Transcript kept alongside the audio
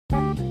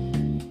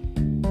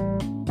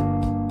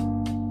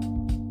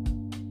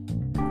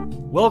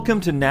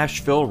Welcome to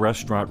Nashville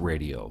Restaurant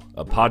Radio,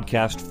 a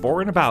podcast for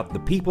and about the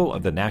people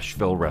of the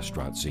Nashville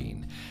restaurant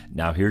scene.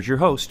 Now here's your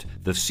host,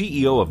 the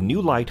CEO of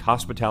New Light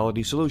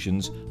Hospitality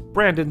Solutions,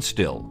 Brandon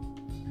Still.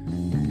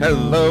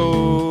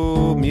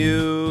 Hello,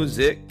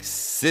 Music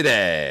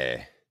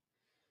City,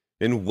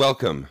 and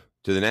welcome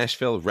to the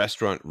Nashville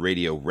Restaurant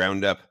Radio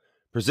Roundup,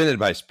 presented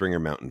by Springer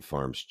Mountain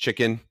Farms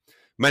Chicken.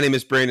 My name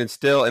is Brandon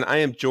Still, and I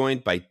am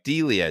joined by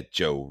Delia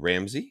Jo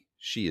Ramsey.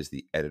 She is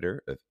the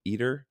editor of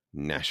Eater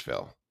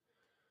Nashville.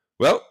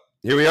 Well,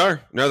 here we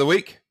are, another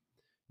week.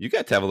 You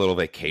got to have a little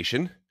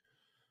vacation.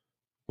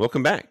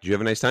 Welcome back. Did you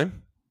have a nice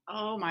time?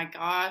 Oh my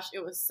gosh,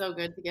 it was so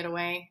good to get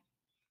away.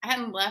 I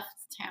hadn't left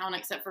town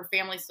except for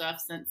family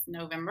stuff since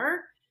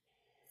November.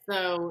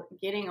 So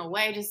getting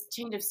away, just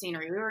change of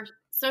scenery. We were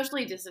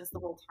socially distanced the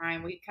whole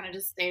time. We kind of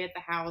just stayed at the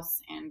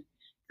house and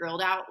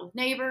grilled out with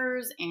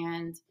neighbors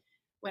and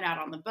went out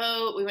on the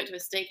boat. We went to a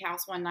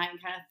steakhouse one night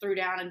and kind of threw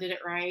down and did it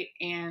right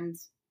and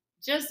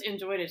just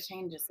enjoyed a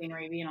change of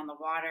scenery being on the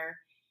water.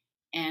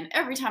 And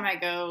every time I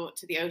go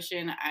to the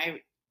ocean, I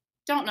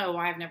don't know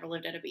why I've never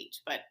lived at a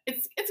beach, but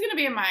it's going to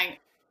be in my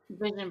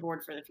vision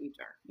board for the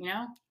future, you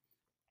know?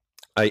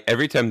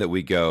 Every time that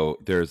we go,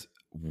 there's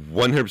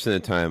 100% of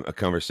the time a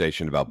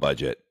conversation about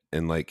budget.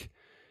 And like,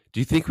 do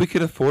you think we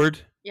could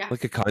afford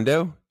like a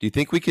condo? Do you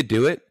think we could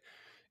do it?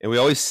 And we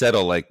always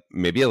settle like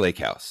maybe a lake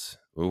house.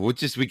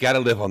 We got to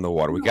live on the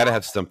water. We got to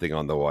have something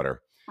on the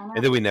water.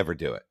 And then we never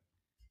do it.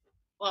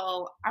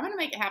 Well, I'm going to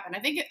make it happen. I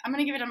think I'm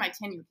going to give it on my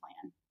 10-year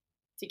plan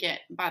to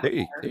get by the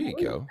water. There you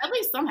go. At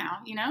least somehow,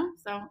 you know?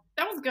 So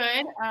that was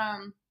good.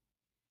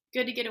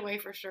 Good to get away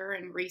for sure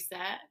and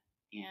reset.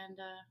 And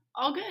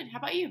all good. How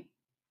about you?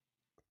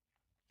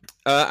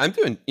 I'm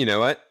doing, you know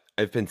what?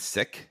 I've been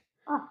sick.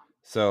 Oh.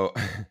 So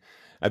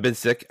I've been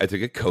sick. I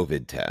took a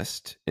COVID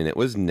test and it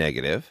was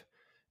negative.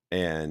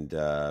 And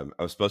I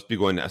was supposed to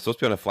be on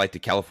a flight to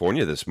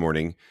California this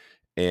morning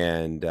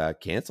and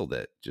canceled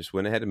it. Just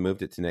went ahead and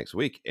moved it to next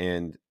week.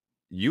 And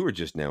you were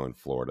just now in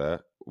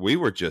Florida. We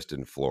were just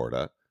in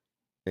Florida.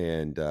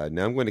 And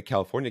now I'm going to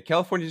California.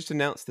 California just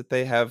announced that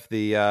they have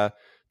the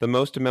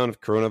most amount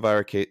of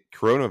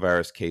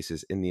coronavirus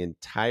cases in the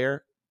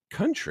entire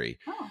country.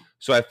 Oh.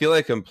 So I feel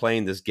like I'm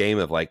playing this game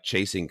of like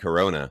chasing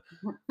Corona.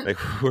 Like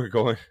we're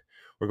going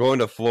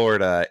to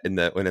Florida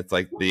when it's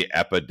like the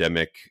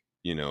epidemic,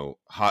 you know,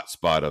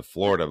 hotspot of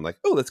Florida. I'm like,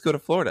 oh, let's go to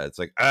Florida. It's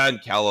like,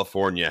 and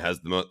California has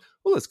the most.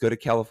 Well, let's go to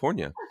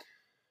California.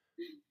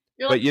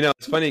 But you know,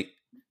 it's funny.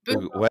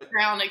 What?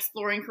 Around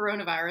exploring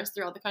coronavirus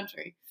throughout the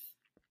country.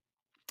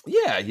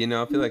 Yeah, you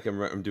know, I feel like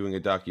I'm doing a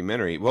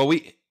documentary. Well,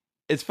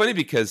 it's funny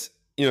because,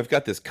 you know, I've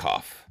got this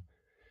cough.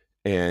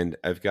 And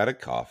I've got a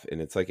cough,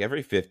 and it's like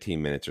every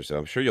 15 minutes or so.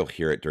 I'm sure you'll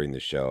hear it during the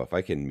show. If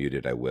I can mute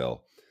it, I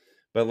will.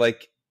 But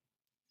like,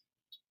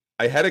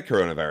 I had a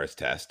coronavirus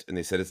test, and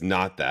they said it's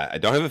not that. I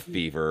don't have a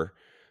fever.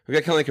 I've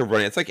got kind of like a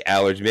running. It's like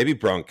allergy, maybe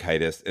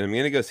bronchitis. And I'm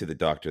going to go see the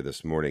doctor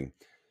this morning.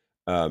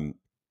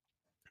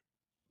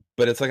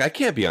 But it's like, I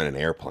can't be on an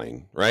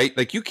airplane, right?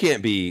 Like, you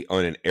can't be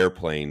on an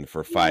airplane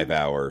for 5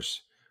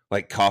 hours,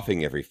 like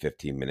coughing every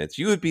 15 minutes.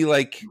 You would be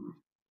like...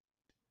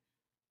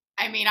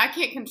 I mean, I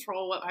can't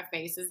control what my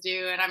faces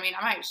do. And I mean,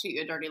 I might shoot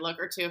you a dirty look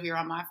or two if you're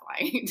on my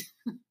flight.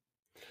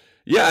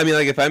 Yeah. I mean,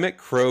 like if I'm at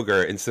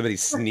Kroger and somebody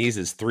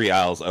sneezes 3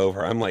 aisles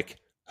over, I'm like,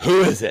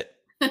 who is it?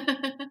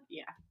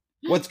 Yeah.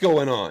 What's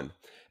going on?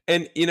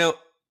 And, you know,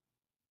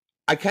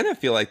 I kind of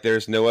feel like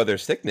there's no other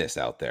sickness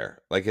out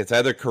there. Like it's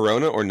either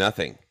Corona or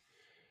nothing.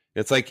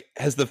 It's like,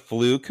 has the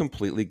flu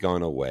completely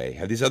gone away?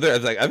 Have these other,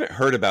 I haven't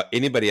heard about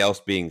anybody else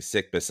being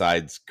sick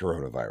besides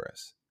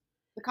coronavirus.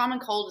 The common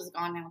cold is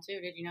gone now too.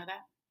 Did you know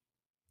that?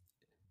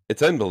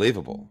 It's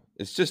unbelievable.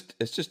 It's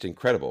just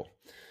incredible.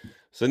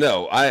 So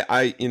no,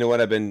 I you know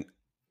what, I've been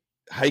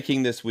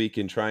hiking this week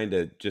and trying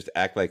to just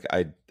act like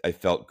I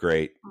felt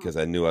great because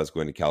I knew I was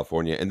going to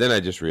California. And then I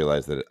just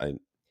realized that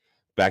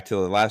back to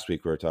the last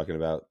week we were talking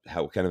about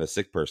how kind of a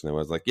sick person I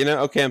was. Like, you know,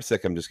 okay, I'm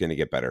sick. I'm just going to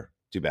get better.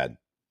 Too bad.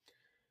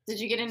 Did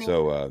you get any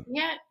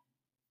yet?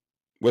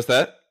 What's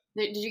that?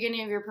 Did you get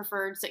any of your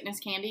preferred sickness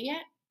candy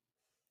yet?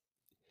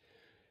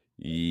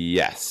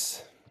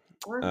 Yes.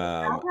 Or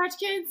Sour Patch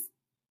Kids?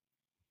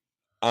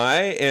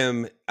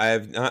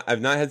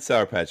 I've not had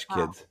Sour Patch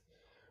Kids.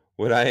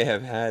 What I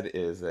have had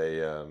is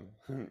a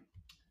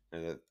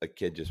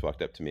kid just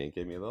walked up to me and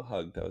gave me a little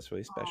hug. That was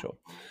really special.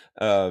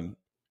 I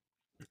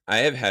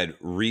have had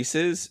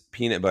Reese's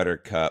Peanut Butter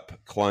Cup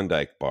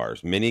Klondike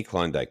bars, mini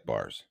Klondike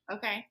bars.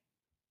 Okay.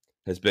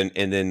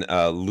 And then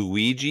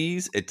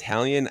Luigi's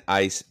Italian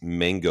Ice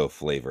Mango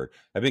flavored.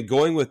 I've been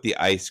going with the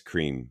ice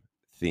cream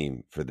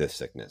theme for this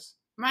sickness.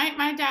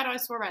 My dad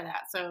always swore by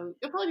that, so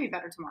it'll probably be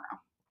better tomorrow.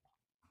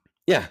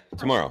 Yeah,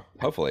 tomorrow,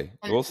 hopefully.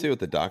 We'll see what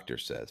the doctor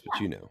says, but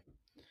you know.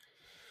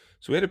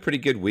 So we had a pretty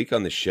good week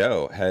on the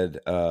show. Had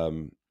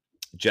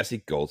Jesse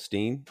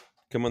Goldstein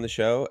come on the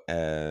show,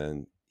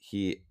 and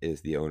he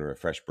is the owner of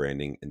Fresh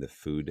Branding in the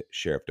food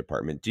sheriff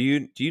department. Do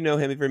you know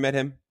him? Have you ever met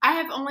him? I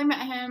have only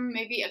met him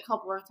maybe a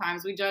couple of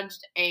times. We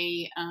judged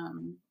a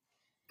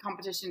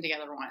competition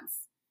together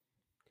once.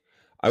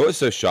 I was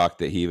so shocked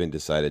that he even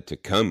decided to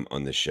come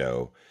on the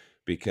show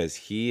because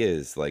he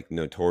is like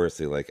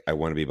notoriously like, I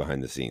want to be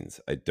behind the scenes.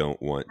 I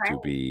don't want to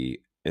Right.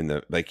 be in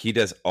the, like, he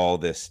does all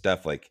this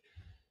stuff. Like,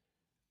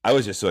 I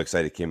was just so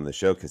excited he came on the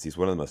show because he's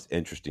one of the most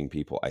interesting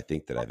people I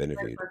think that I've Very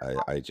interviewed.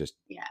 versatile. I just,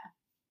 Yeah.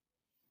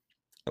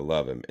 I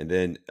love him. And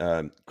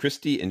then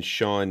Christy and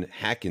Sean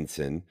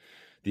Hackinson,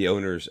 the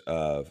owners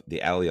of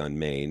the Alley on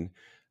Main.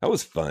 That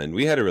was fun.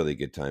 We had a really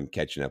good time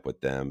catching up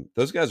with them.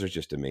 Those guys are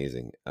just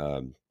amazing.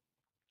 I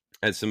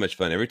had so much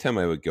fun. Every time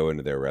I would go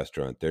into their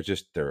restaurant, they're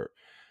just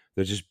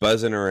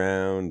buzzing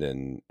around,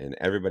 and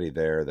everybody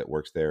there that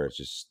works there is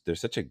just, they're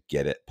such a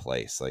get it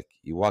place. Like,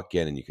 you walk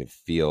in and you can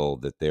feel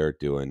that they're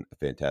doing a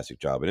fantastic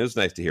job. And it was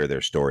nice to hear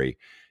their story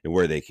and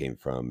where they came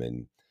from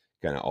and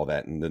kind of all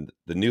that. And then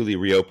the newly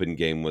reopened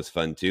game was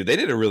fun too. They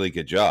did a really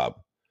good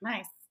job.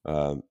 Nice.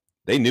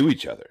 They knew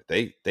each other.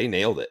 They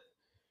nailed it.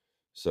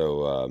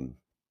 So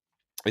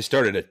I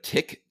started a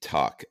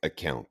TikTok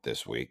account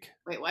this week.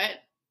 Wait, what?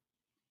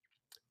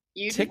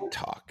 You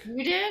TikTok. Did?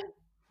 You did?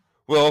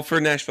 Well, for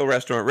Nashville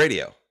Restaurant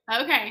Radio.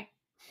 Okay.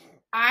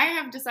 I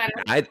have decided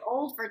I- I'm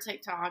old for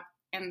TikTok,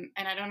 and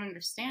I don't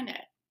understand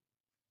it.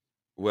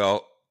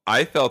 Well,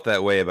 I felt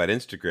that way about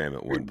Instagram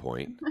at one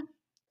point.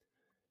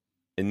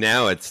 And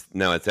now it's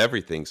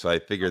everything. So I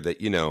figured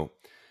that,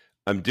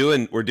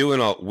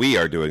 we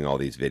are doing all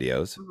these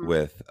videos Mhm.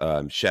 with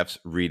chefs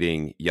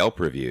reading Yelp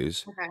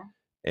reviews. Okay.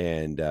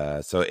 And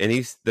so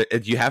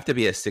you have to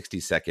be a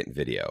 60-second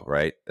video,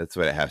 right? That's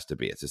what it has to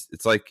be.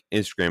 It's like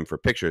Instagram for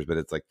pictures, but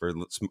it's like for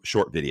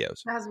short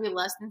videos. It has to be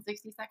less than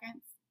 60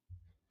 seconds.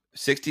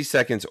 60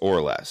 seconds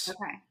or less.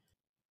 Okay.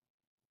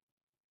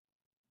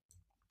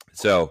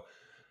 So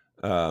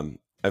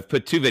I've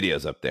put 2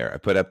 videos up there. I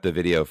put up the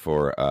video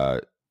for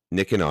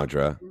Nick and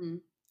Audra,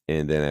 Mhm.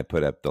 and then I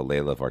put up the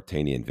Layla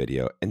Vartanian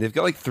video, and they've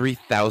got like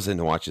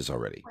 3,000 watches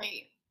already.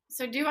 Wait.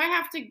 So do I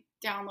have to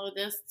download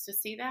this to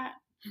see that?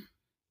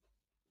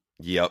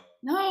 Yep.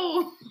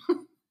 No.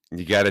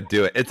 You got to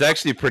do it. It's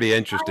actually pretty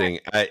interesting.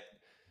 I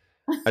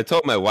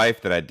told my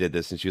wife that I did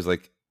this, and she was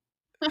like,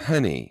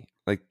 honey,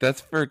 like,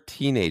 that's for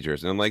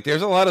teenagers. And I'm like,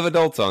 there's a lot of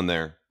adults on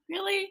there.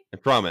 Really? I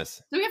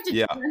promise. Do we have to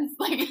Yeah. dance?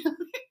 Like,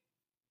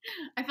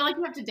 I feel like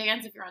you have to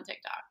dance if you're on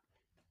TikTok.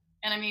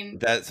 And I mean,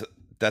 That's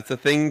a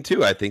thing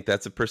too. I think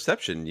that's a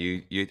perception.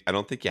 I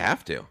don't think you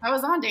have to. I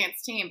was on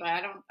Dance Team, but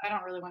I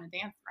don't really want to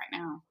dance right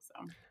now.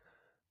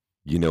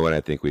 You know what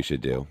I think we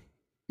should do?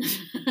 So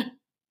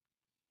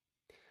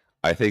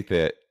I think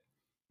that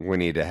we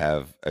need to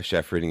have a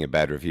chef reading a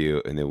bad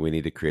review, and then we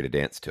need to create a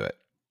dance to it.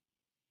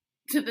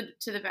 to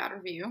the bad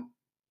review.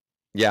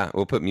 Yeah,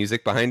 we'll put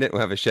music behind it.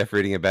 We'll have a chef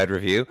reading a bad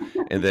review,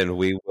 and then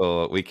we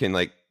can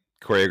like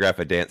choreograph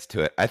a dance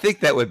to it. I think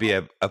that would be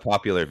a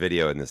popular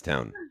video in this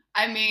town.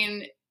 I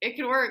mean, it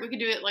could work. We could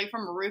do it like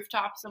from a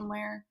rooftop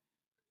somewhere.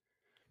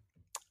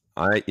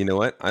 You know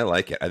what? I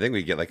like it. I think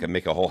we get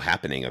make a whole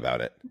happening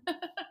about it.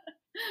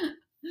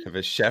 Have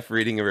a chef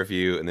reading a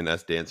review and then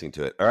us dancing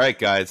to it. All right,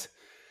 guys.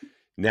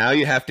 Now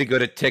you have to go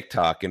to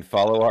TikTok and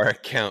follow our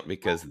account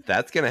because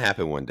that's going to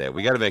happen one day.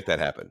 We got to make that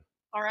happen.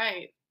 All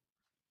right.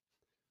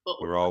 Well,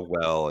 We're all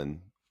well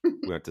and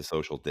we have to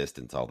social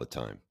distance all the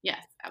time.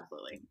 yes,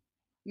 absolutely.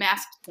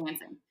 Masked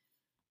dancing.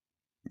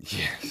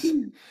 Yes.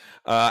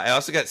 I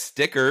also got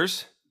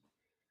stickers.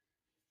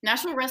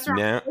 Nashville Restaurant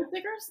Now-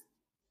 stickers?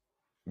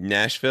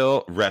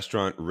 Nashville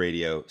Restaurant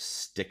Radio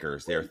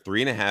stickers. They are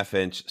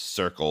 3.5-inch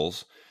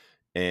circles,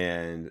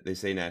 and they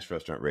say Nashville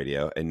Restaurant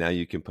Radio. And now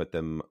you can put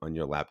them on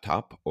your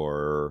laptop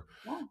or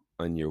Yeah.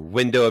 on your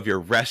window of your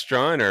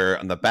restaurant or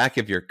on the back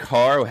of your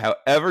car,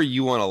 however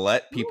you want to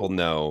let people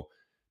know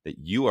that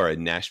you are a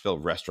Nashville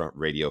Restaurant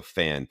Radio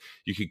fan.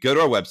 You could go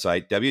to our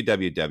website,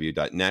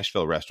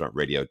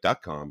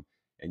 www.nashvillerestaurantradio.com,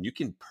 and you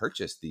can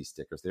purchase these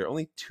stickers. They're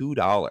only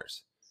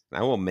 $2. And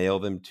I will mail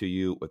them to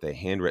you with a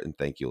handwritten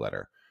thank you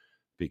letter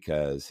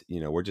because,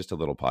 we're just a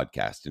little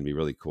podcast, and it'd be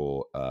really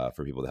cool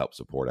for people to help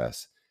support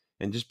us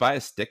and just buy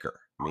a sticker.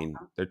 I mean,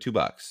 they're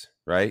 $2,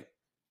 right?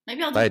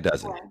 Maybe I'll Buy a do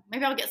dozen. giveaway.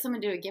 Maybe I'll get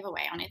someone to do a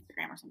giveaway on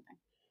Instagram or something.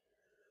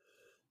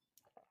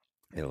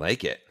 I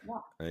like it.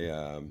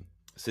 Yeah.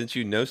 Since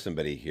you know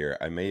somebody here,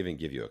 I may even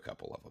give you a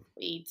couple of them.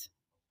 Sweet.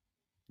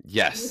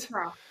 Yes.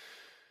 Girl.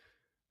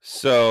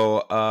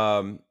 So,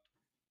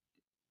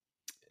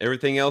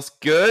 everything else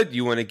good?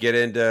 You want to get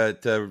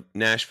into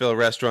Nashville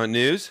restaurant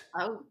news?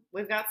 Oh,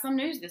 we've got some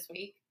news this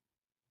week.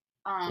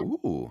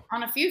 Ooh,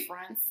 On a few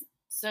fronts.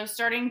 So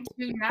starting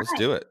tonight. let's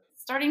do it.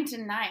 Starting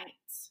tonight,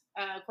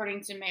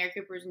 according to Mayor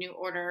Cooper's new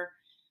order,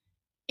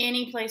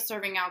 any place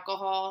serving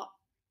alcohol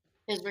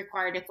is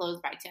required to close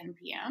by 10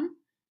 p.m.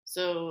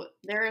 So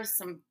there is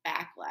some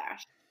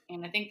backlash,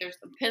 and I think there's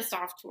some pissed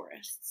off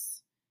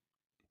tourists.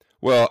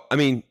 Well, I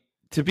mean,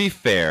 to be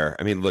fair,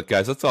 look,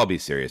 guys, let's all be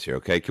serious here,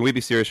 okay? Can we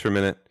be serious for a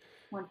minute?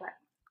 One sec.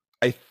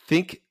 I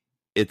think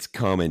it's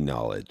common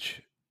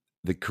knowledge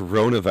the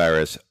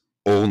coronavirus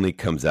only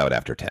comes out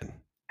after 10.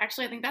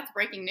 Actually, I think that's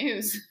breaking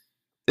news.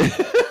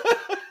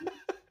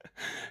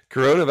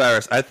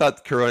 Coronavirus. I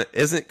thought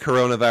isn't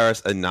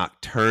coronavirus a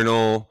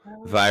nocturnal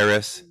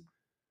virus?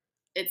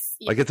 it's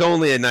like it's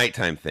only a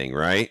nighttime thing,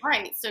 right?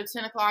 right. So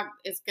 10 o'clock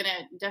is going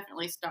to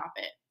definitely stop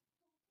it.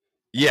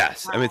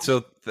 Yes. I mean,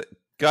 so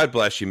God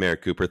bless you, Mayor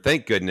Cooper.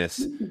 Thank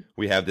goodness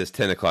we have this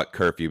 10 o'clock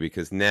curfew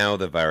because now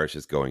the virus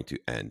is going to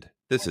end.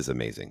 This is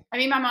amazing. I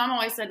mean, my mom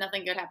always said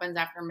nothing good happens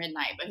after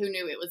midnight, but who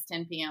knew it was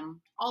 10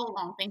 p.m. all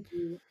along. Thank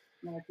you,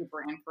 Mayor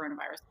Cooper and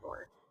Coronavirus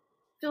Board.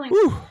 Feeling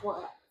for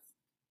us.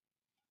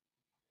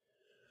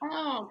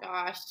 Oh,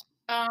 gosh.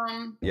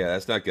 Yeah,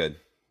 that's not good.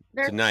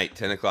 Tonight,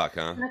 10 o'clock,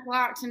 huh? 10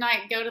 o'clock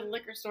tonight. Go to the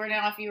liquor store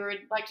now if you would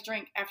like to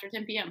drink after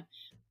 10 p.m.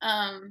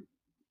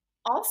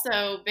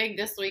 Also, big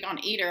this week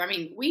on Eater. I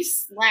mean, we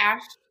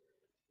slashed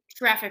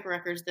traffic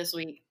records this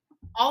week.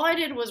 All I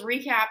did was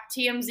recap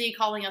TMZ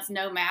calling us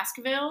No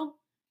Maskville.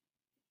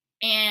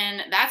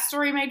 And that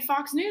story made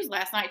Fox News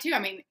last night, too. I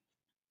mean,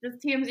 this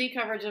TMZ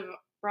coverage of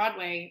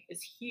Broadway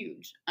is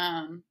huge.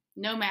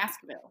 No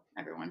Maskville,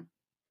 everyone.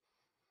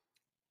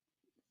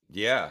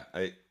 Yeah.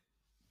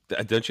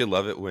 Don't you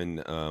love it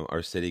when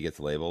our city gets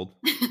labeled?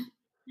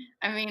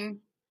 I mean,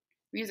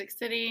 Music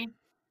City,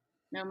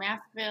 No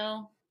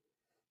Maskville.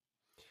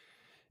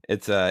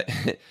 It's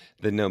the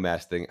no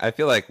mask thing. I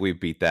feel like we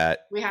beat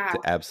that to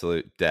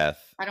absolute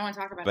death. I don't want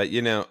to talk about it. But,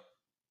 you know,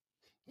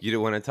 you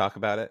don't want to talk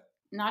about it?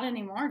 Not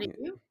anymore, do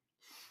you?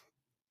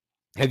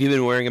 Have you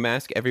been wearing a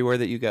mask everywhere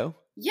that you go?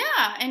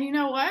 Yeah, and you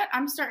know what?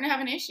 I'm starting to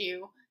have an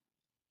issue.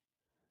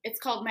 It's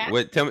called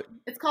mask. Tell me.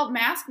 It's called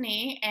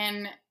maskne,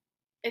 and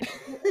it's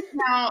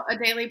now a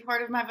daily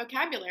part of my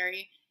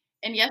vocabulary.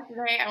 And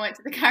yesterday, I went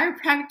to the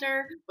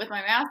chiropractor with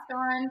my mask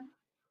on,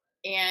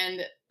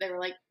 and they were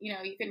like, you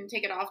know, you can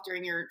take it off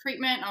during your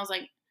treatment. And I was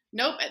like,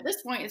 nope. At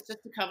this point, it's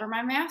just to cover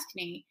my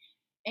maskne.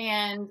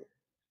 And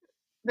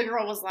the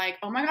girl was like,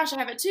 oh my gosh, I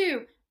have it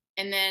too.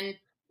 And then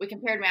we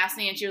compared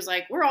maskne, and she was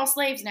like, we're all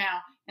slaves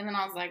now. And then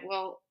I was like,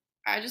 well,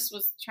 I just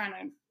was trying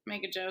to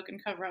make a joke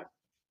and cover up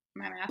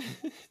my mask.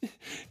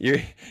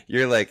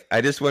 You're like, I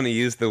just want to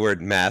use the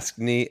word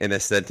maskne in a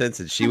sentence,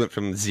 and she went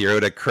from 0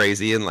 to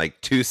crazy in like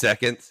 2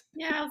 seconds.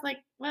 Yeah, I was like,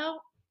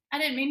 well, I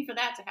didn't mean for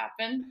that to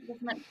happen.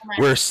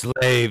 We're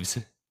slaves.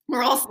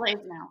 We're all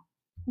slaves now.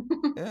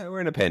 Yeah,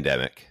 we're in a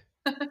pandemic.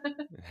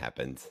 It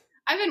happens.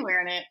 I've been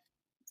wearing it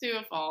to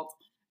a fault.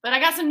 But I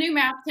got some new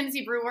masks.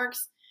 Tennessee Brew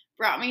Works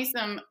brought me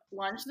some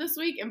lunch this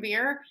week and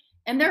beer.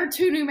 And there are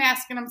 2 new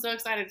masks, and I'm so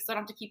excited because I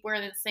don't have to keep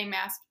wearing the same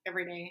mask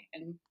every day.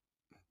 And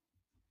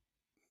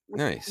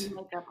nice.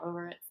 Makeup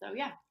over it. So,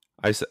 yeah.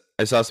 I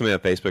saw somebody on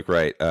Facebook,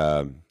 right?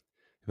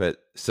 But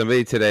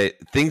somebody today,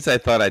 things I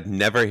thought I'd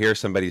never hear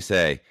somebody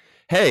say,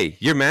 hey,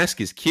 your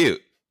mask is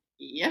cute.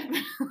 Yep.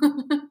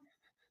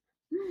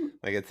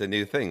 Like it's a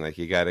new thing. Like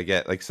you got to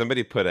get, like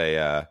somebody put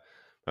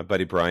my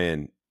buddy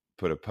Brian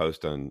put a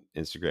post on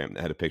Instagram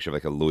that had a picture of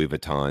like a Louis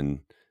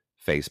Vuitton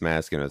face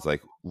mask. And it was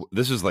like,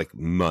 this was like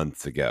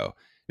months ago.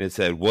 And it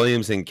said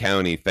Williamson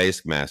County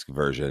face mask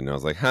version. And I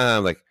was like, huh,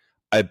 I'm like,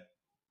 I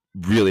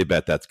really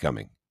bet that's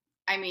coming.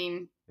 I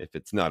mean, if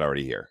it's not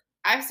already here.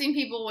 I've seen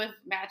people with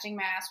matching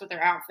masks with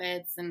their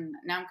outfits, and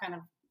now I'm kind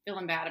of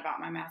feeling bad about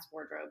my mask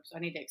wardrobe, so I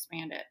need to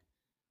expand it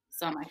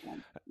some, I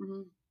think.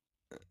 Mm-hmm.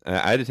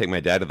 I had to take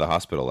my dad to the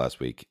hospital last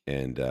week,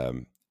 and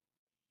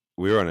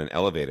we were on an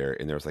elevator,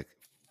 and there was like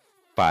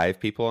 5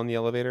 people on the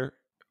elevator,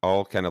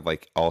 all kind of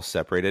like all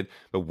separated,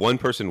 but one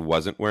person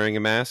wasn't wearing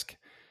a mask,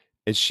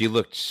 and she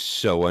looked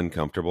so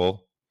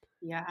uncomfortable.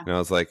 Yeah. And I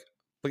was like,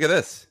 look at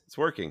this. It's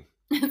working.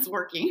 It's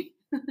working.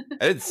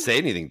 I didn't say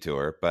anything to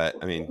her, but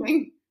I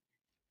mean,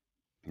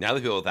 now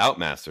the people without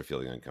masks are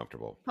feeling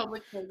uncomfortable.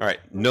 Public all right.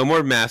 No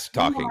more mask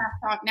talking. No more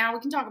mask talk. Now we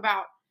can talk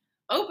about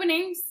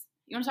openings.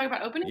 You want to talk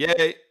about openings?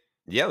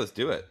 Yeah, let's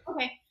do it.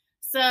 Okay.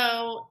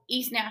 So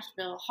East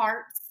Nashville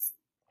Hearts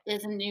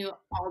is a new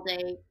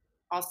all-day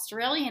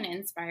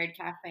Australian-inspired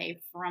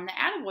cafe from the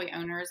Attaboy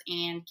owners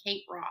and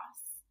Kate Ross.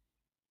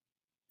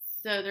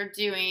 So they're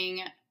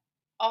doing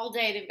all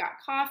day. They've got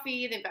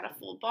coffee. They've got a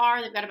full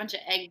bar. They've got a bunch of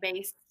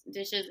egg-based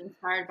dishes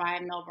inspired by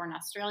Melbourne,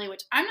 Australia,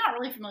 which I'm not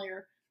really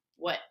familiar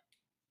what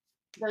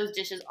those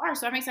dishes are.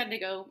 So I'm excited to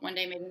go one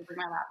day, maybe bring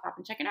my laptop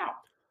and check it out.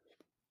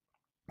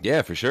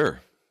 Yeah, for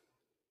sure.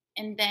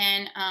 And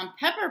then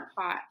Pepper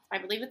Pot, I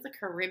believe it's a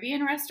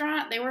Caribbean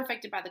restaurant. They were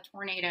affected by the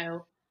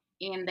tornado,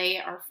 and they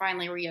are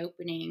finally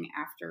reopening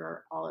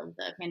after all of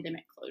the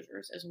pandemic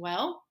closures as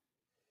well.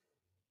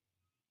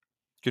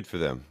 Good for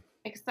them.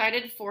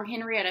 Excited for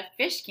Henrietta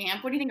Fish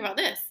Camp. What do you think about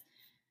this?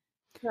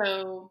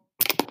 So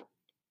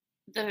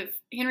the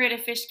Henrietta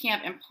Fish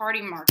Camp and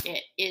Party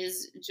Market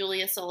is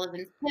Julia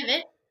Sullivan's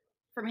pivot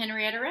from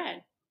Henrietta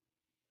Red.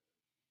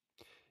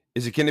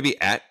 Is it going to be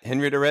at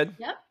Henrietta Red?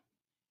 Yep.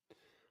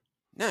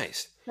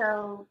 Nice.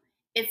 So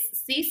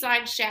it's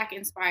Seaside Shack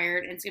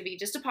inspired, and it's going to be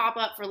just a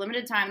pop-up for a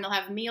limited time. They'll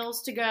have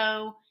meals to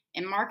go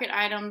and market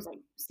items like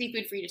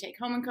seafood for you to take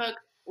home and cook,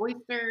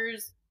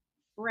 oysters,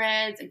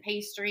 breads, and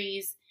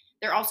pastries.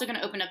 They're also going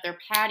to open up their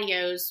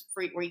patios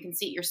for where you can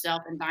seat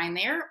yourself and dine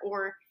there,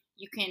 or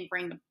you can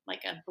bring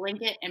like a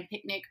blanket and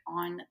picnic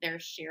on their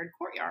shared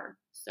courtyard.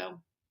 So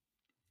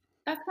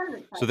that's kind of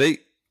exciting.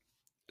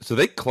 So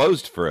they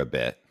closed for a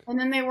bit. And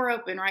then they were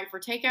open, right, for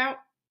takeout?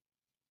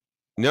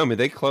 No, I mean,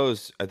 they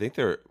closed. I think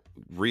they're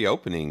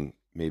reopening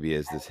maybe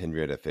as this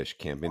Henrietta Fish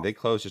campaign. They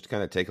closed just to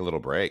kind of take a little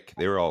break.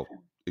 They were all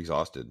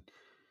exhausted.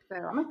 So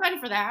I'm excited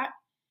for that.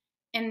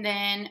 And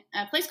then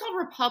a place called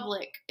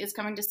Republic is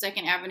coming to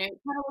Second Avenue. It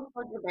kind of looks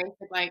like your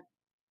basic, like,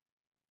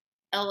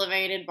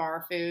 elevated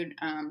bar food.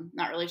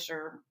 Not really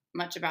sure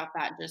much about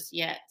that just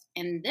yet.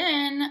 And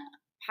then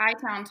Pie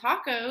Town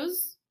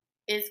Tacos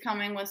is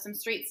coming with some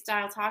street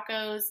style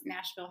tacos,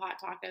 Nashville hot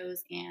tacos,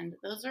 and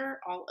those are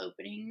all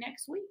opening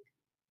next week.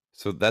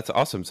 So that's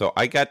awesome. So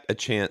I got a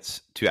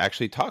chance to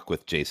actually talk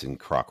with Jason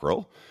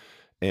Crockroll,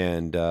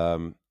 and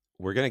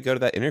we're going to go to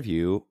that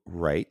interview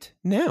right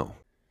now.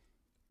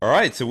 All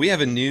right, so we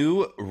have a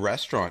new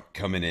restaurant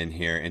coming in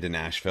here into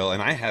Nashville,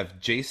 and I have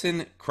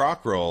Jason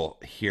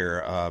Crockroll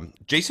here.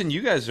 Jason,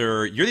 you're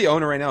the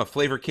owner right now of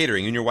Flavor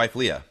Catering, and your wife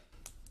Leah.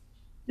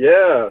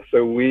 Yeah,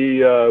 so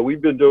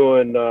we've been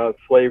doing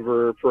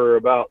flavor for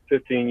about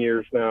 15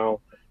 years now,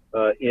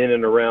 in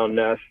and around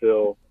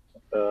Nashville,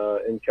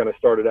 and kind of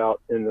started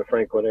out in the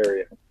Franklin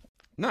area.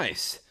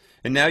 Nice.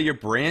 And now you're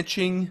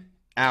branching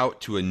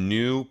out to a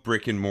new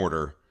brick and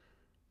mortar.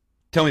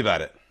 Tell me about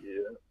it.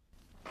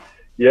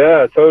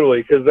 Yeah,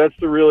 totally, because that's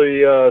the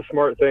really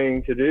smart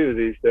thing to do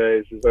these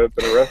days is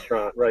open a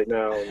restaurant right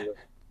now in the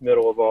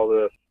middle of all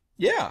this.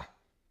 Yeah.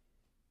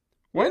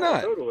 Why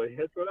not? Totally.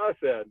 That's what I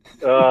said.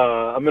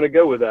 I'm going to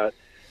go with that.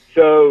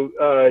 So,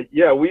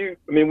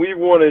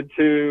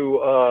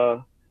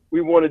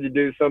 we wanted to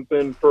do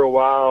something for a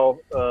while.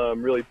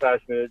 Really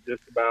passionate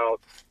just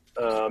about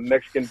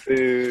Mexican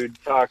food,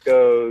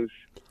 tacos,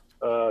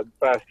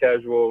 fast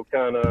casual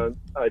kind of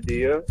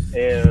idea.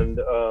 And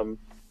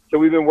so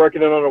we've been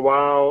working on it a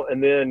while.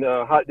 And then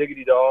Hot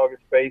Diggity Dog, a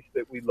space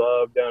that we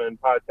love down in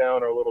Pie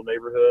Town, our little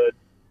neighborhood,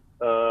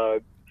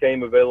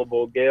 came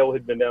available. Gail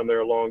had been down there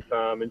a long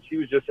time, and she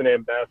was just an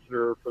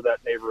ambassador for that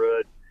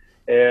neighborhood.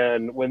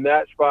 And when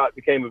that spot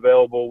became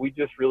available, we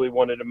just really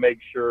wanted to make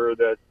sure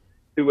that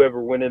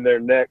whoever went in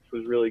there next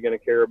was really going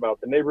to care about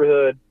the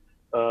neighborhood,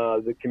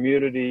 the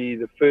community,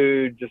 the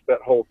food, just that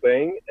whole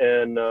thing.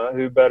 And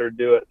who better to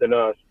do it than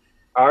us?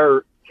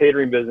 Our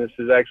catering business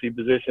is actually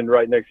positioned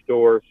right next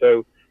door,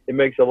 so it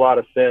makes a lot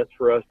of sense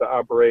for us to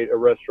operate a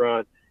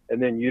restaurant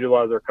and then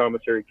utilize our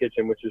commissary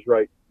kitchen, which is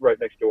right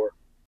next door.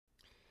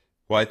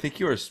 Well, I think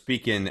you are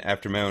speaking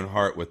after my own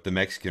heart with the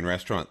Mexican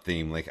restaurant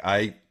theme.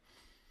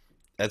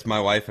 That's my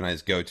wife and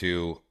I's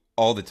go-to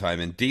all the time.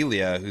 And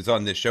Delia, who's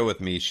on this show with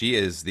me, she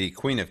is the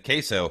queen of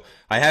queso.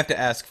 I have to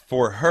ask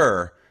for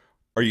her,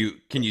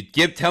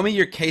 tell me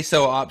your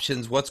queso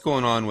options? What's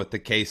going on with the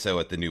queso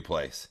at the new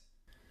place?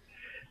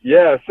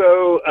 Yeah,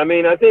 so I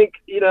mean, I think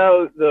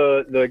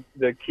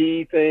the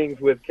key things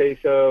with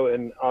queso,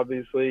 and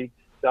obviously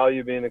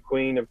Dahlia being the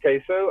queen of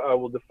queso, I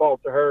will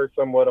default to her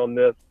somewhat on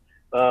this.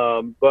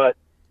 But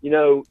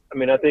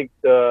I think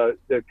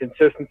the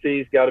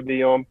consistency's got to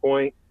be on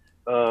point.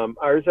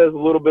 Ours has a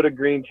little bit of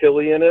green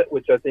chili in it,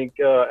 which I think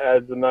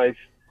adds a nice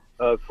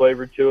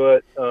flavor to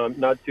it.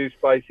 Not too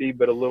spicy,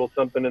 but a little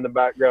something in the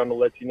background to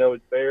let you know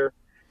it's there.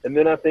 And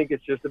then I think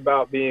it's just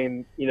about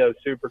being,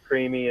 super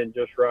creamy and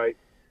just right.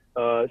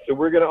 So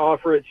we're going to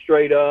offer it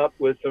straight up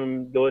with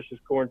some delicious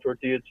corn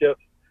tortilla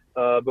chips,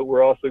 but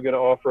we're also going to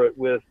offer it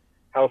with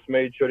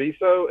house-made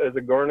chorizo as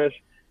a garnish.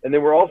 And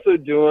then we're also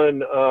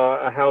doing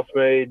a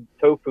house-made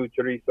tofu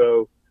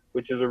chorizo,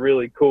 which is a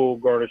really cool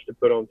garnish to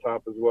put on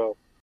top as well.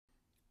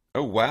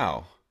 Oh,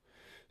 wow.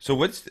 So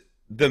what's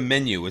the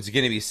menu? Is it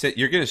going to be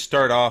you're going to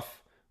start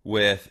off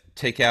with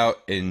takeout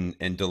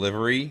and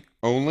delivery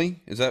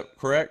only? Is that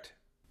correct?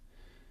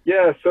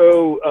 Yeah,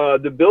 so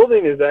the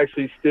building is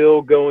actually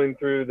still going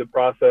through the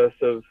process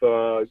of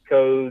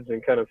codes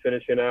and kind of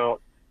finishing out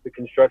the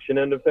construction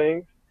end of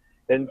things.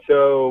 And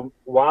so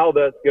while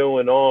that's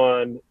going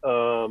on,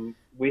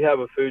 we have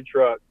a food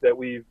truck that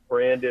we've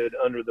branded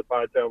under the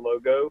Pie Town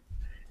logo.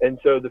 And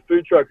so the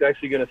food truck's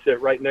actually going to sit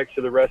right next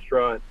to the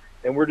restaurant.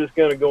 And we're just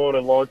going to go on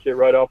and launch it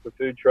right off the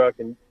food truck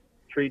and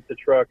treat the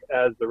truck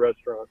as the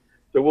restaurant.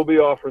 So we'll be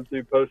offering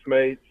through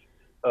Postmates,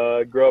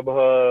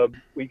 Grubhub.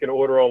 We can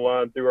order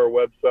online through our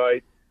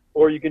website,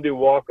 or you can do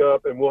walk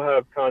up, and we'll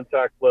have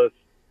contactless,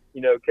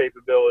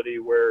 capability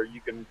where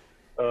you can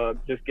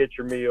just get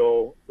your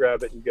meal,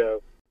 grab it, and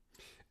go.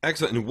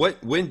 Excellent. And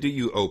when do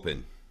you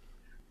open?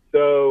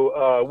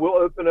 So we'll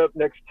open up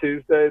next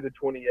Tuesday, the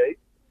 28th.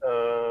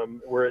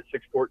 We're at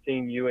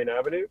 614 Ewing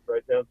Avenue,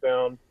 right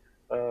downtown,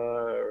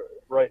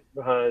 right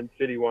behind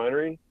City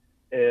Winery.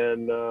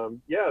 And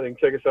they can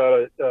check us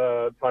out at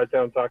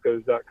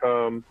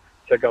pietowntacos.com.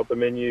 Check out the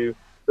menu.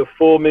 The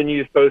full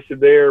menu is posted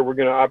there. We're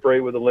going to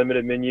operate with a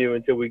limited menu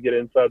until we get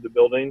inside the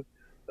building,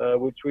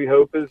 which we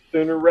hope is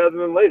sooner rather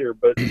than later.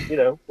 But,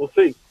 we'll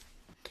see.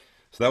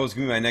 So that was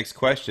going to be my next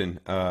question.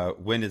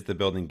 When is the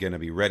building going to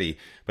be ready?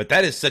 But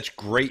that is such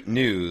great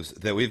news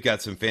that we've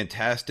got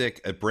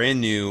a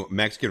brand new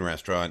Mexican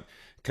restaurant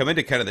coming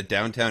to kind of the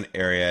downtown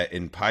area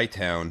in Pie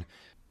Town.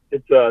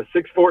 It's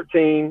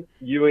 614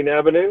 Ewing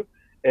Avenue,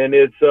 and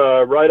it's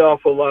right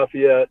off of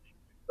Lafayette.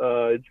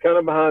 It's kind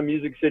of behind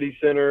Music City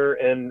Center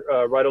and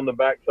right on the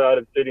backside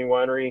of City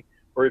Winery.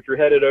 or if you're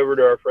headed over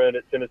to our friend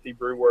at Tennessee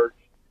Brew Works,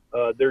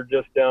 they're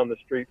just down the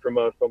street from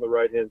us on the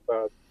right-hand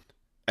side.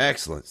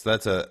 Excellent. So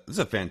this is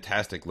a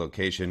fantastic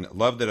location.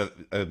 Love that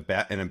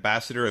an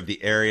ambassador of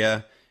the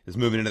area is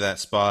moving into that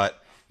spot,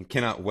 and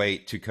cannot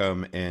wait to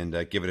come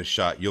and give it a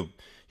shot. You'll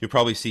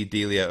probably see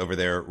Delia over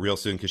there real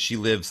soon because she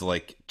lives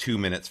like 2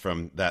 minutes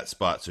from that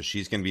spot, so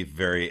she's going to be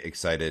very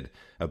excited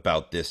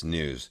about this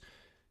news.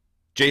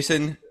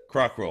 Jason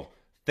Crockroll,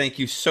 thank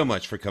you so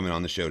much for coming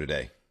on the show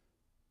today.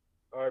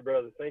 All right,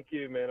 brother. Thank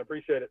you, man. I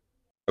appreciate it.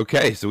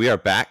 Okay, so we are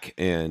back,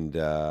 and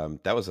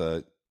that was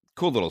a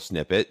cool little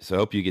snippet. So I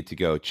hope you get to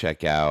go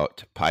check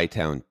out Pie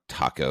Town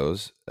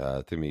Tacos.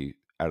 Threw me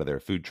out of their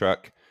food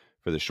truck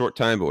for the short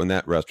time, but when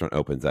that restaurant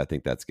opens, I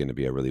think that's going to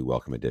be a really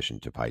welcome addition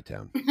to Pie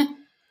Town.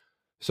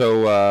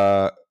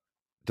 So,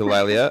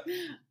 Delilah,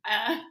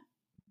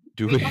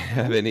 do we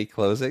have any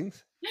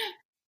closings?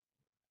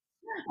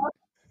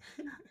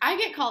 I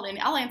get called in.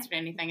 I'll answer to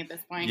anything at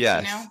this point.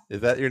 Yes. You know?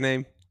 Is that your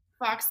name?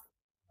 Fox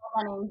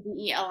on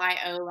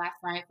DELIO last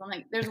night. So I'm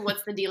like, there's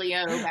what's the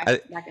dealio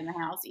back in the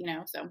house, you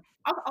know? So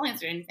I'll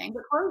answer anything.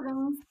 But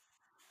closings,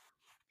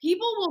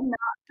 people will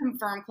not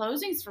confirm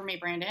closings for me,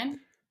 Brandon.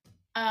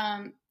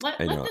 Let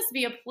this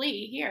be a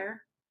plea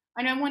here.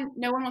 I know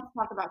no one wants to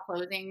talk about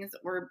closings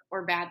or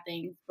bad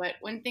things, but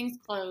when things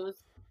close,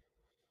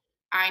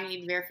 I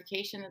need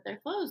verification that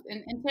they're closed.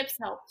 And tips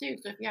help too.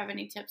 So if you have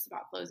any tips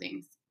about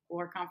closings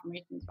or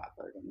confirmations about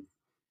closings,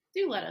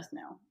 do let us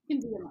know. You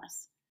can DM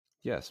us.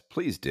 Yes,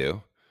 please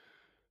do.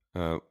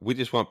 We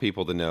just want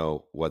people to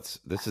know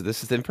this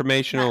is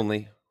information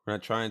only. We're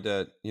not trying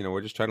to,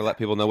 we're just trying to let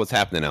people know what's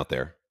happening out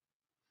there.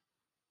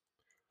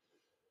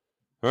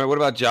 All right, what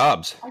about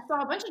jobs? I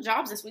saw a bunch of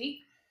jobs this week.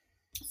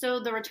 So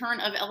the return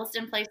of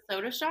Elliston Place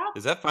Soda Shop.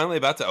 Is that finally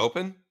about to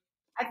open?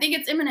 I think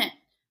it's imminent.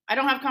 I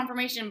don't have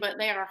confirmation, but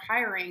they are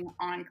hiring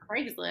on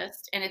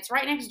Craigslist, and it's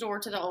right next door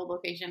to the old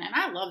location, and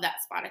I love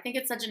that spot. I think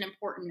it's such an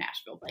important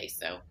Nashville place,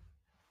 so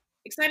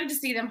excited to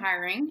see them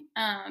hiring.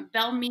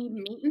 Bellmead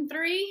Meat and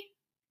Three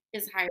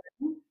is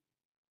hiring.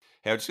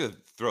 Hey, I'm just going to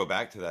throw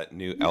back to that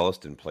new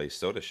Elliston Place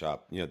Soda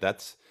Shop.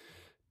 That's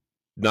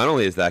not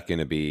only is that going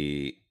to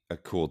be a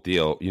cool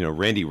deal.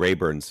 Randy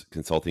Rayburn's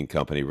consulting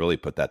company really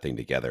put that thing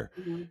together.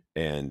 Mm-hmm.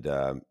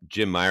 And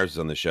Jim Myers was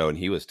on the show, and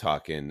he was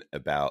talking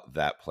about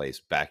that place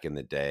back in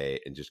the day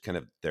and just kind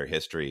of their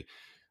history.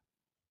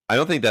 I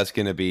don't think that's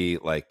going to be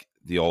like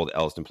the old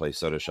Elliston Place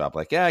Soda Shop.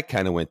 Like, I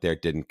kind of went there,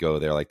 didn't go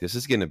there. Like, this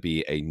is going to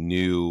be a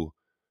new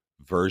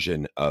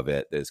version of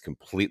it that is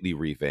completely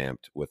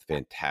revamped with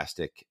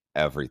fantastic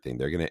everything.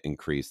 They're going to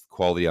increase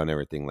quality on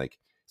everything. Like,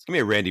 it's going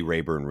to be a Randy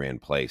Rayburn ran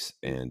place.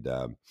 And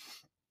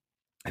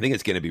I think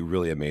it's going to be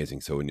really amazing.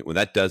 So when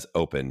that does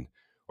open,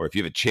 or if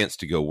you have a chance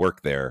to go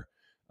work there,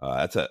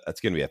 that's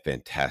going to be a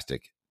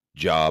fantastic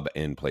job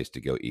and place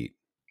to go eat.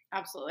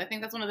 Absolutely. I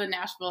think that's one of the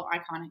Nashville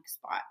iconic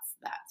spots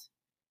that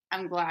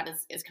I'm glad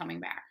is coming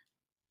back.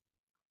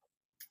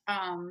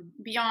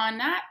 Beyond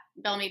that,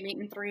 Bellmead Meat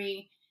and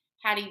Three,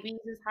 Hattie B's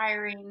is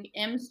hiring,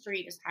 M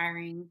Street is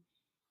hiring,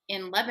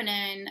 in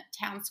Lebanon,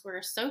 Town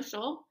Square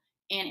Social,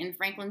 and in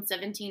Franklin,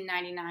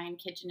 1799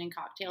 Kitchen and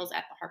Cocktails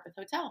at the Harpeth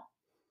Hotel.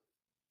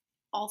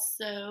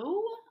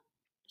 Also,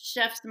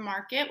 Chef's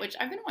Market, which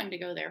I've been wanting to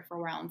go there for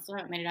a while and still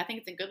haven't made it. I think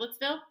it's in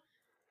Goodlettsville.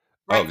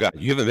 Right? Oh, God.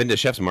 You haven't been to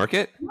Chef's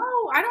Market? No,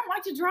 I don't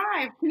like to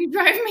drive. Can you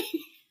drive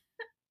me?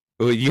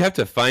 Well, you have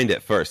to find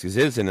it first because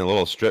it is in a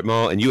little strip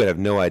mall, and you would have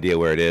no idea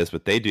where it is,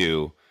 but they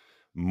do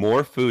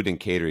more food and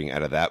catering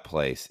out of that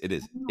place. It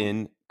is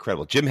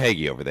incredible. Jim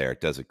Hagee over there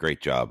does a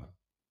great job.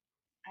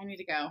 I need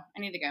to go.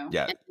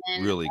 Yeah,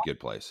 really good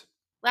place.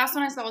 Last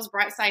one I saw was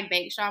Brightside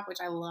Bake Shop, which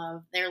I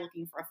love. They're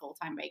looking for a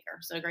full-time baker.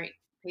 So a great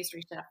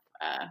pastry chef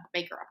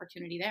baker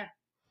opportunity there.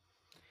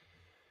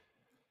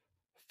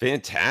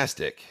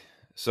 Fantastic.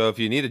 So if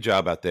you need a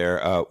job out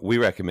there, we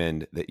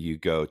recommend that you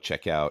go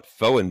check out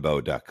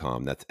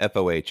fohandbeau.com. That's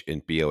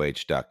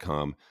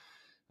FOHandBOH.com.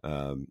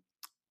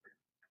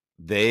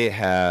 They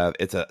have,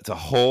 it's a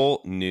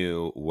whole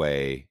new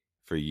way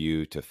for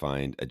you to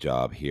find a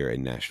job here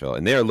in Nashville.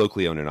 And they are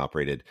locally owned and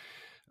operated.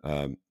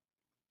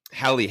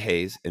 Hallie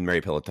Hayes and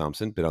Mary Pilla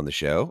Thompson been on the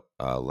show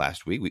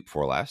last week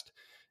before last,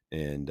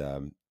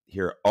 and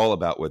hear all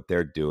about what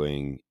they're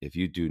doing. If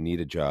you do need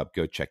a job,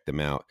 go check them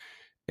out.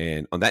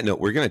 And on that note,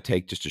 we're going to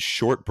take just a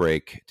short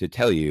break to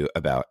tell you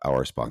about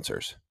our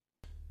sponsors.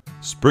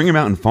 Springer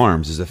Mountain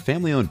Farms is a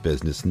family-owned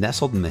business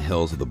nestled in the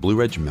hills of the Blue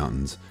Ridge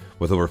Mountains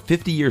with over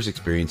 50 years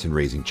experience in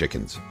raising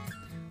chickens.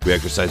 We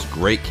exercise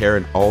great care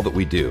in all that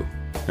we do,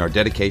 and our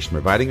dedication to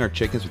providing our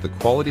chickens with a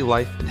quality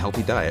life and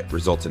healthy diet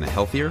results in a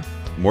healthier,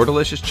 more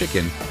delicious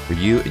chicken for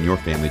you and your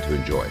family to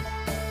enjoy.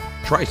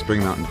 Try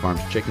Springer Mountain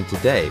Farms chicken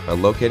today by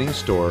locating a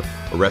store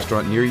or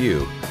restaurant near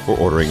you or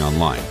ordering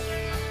online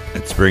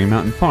at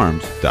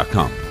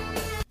SpringerMountainFarms.com.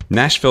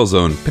 Nashville's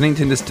own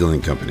Pennington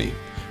Distilling Company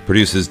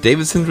produces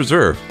Davidson's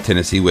Reserve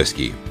Tennessee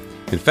whiskey.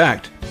 In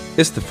fact,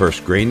 it's the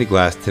first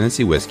grain-to-glass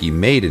Tennessee whiskey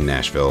made in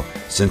Nashville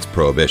since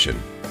Prohibition.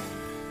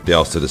 They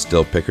also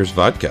distill Pickers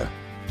Vodka,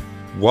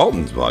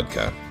 Walton's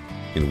Vodka,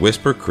 and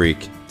Whisper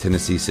Creek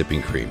Tennessee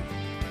Sipping Cream.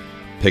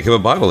 Pick up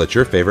a bottle at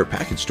your favorite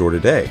package store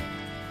today,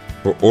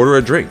 or order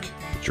a drink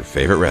at your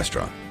favorite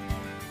restaurant.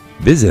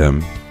 Visit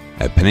them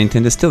at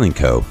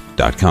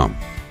PenningtonDistillingCo.com.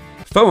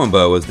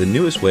 FOMO is the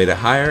newest way to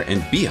hire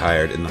and be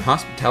hired in the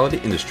hospitality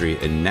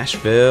industry in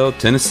Nashville,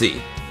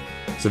 Tennessee.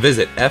 So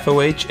visit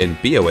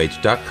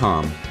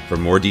FOHandBOH.com for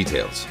more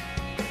details.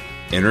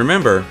 And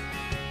remember,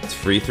 it's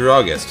free through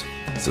August,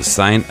 so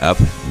sign up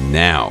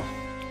now.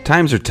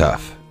 Times are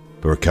tough,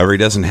 but recovery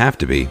doesn't have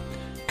to be.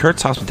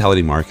 Kurtz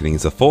Hospitality Marketing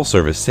is a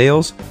full-service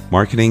sales,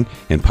 marketing,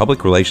 and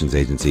public relations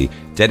agency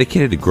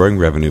dedicated to growing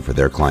revenue for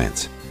their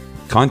clients.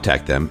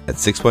 Contact them at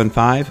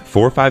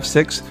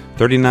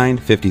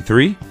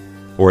 615-456-3953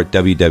 or at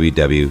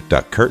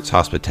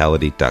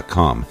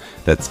www.kurtzhospitality.com.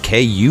 That's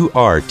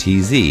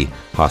KURTZ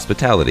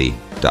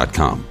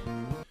hospitality.com.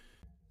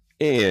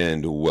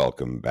 And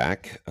welcome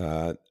back.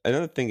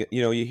 Another thing,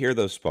 you hear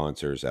those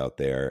sponsors out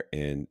there,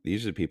 and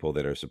these are the people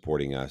that are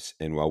supporting us.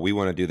 And while we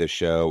want to do this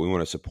show, we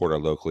want to support our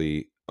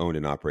locally owned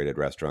and operated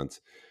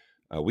restaurants.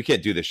 We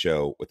can't do the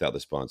show without the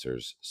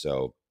sponsors.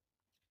 So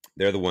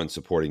they're the ones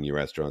supporting your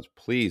restaurants.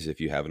 Please, if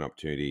you have an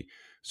opportunity,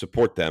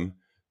 support them.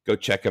 Go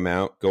check them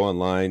out. Go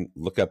online,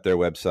 look up their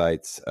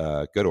websites.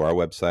 Go to our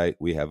website.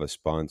 We have a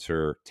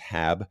sponsor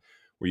tab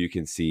where you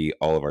can see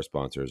all of our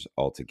sponsors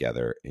all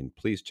together. And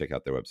please check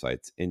out their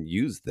websites and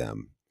use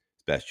them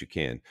as best you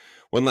can.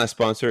 One last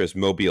sponsor is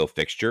Mobile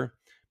Fixture.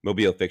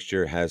 Mobile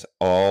Fixture has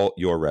all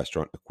your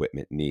restaurant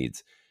equipment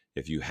needs.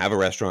 If you have a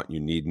restaurant and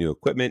you need new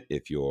equipment,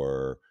 if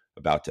you're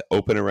about to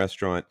open a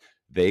restaurant,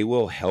 they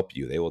will help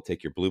you. They will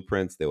take your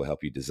blueprints. They will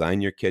help you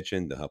design your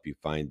kitchen. They'll help you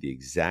find the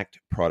exact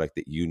product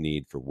that you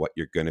need for what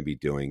you're going to be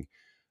doing.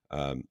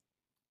 And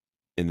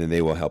then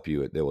they will help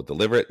you. They will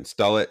deliver it,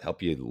 install it,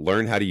 help you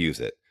learn how to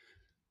use it.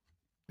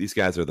 These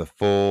guys are the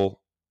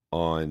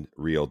full-on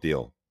real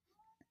deal.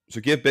 So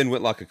give Ben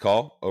Whitlock a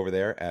call over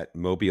there at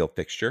Mobile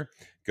Fixture.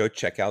 Go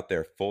check out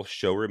their full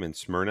showroom in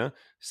Smyrna.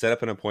 Set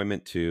up an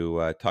appointment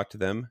to talk to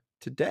them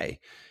today.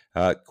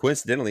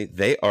 Coincidentally,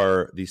 they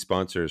are the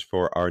sponsors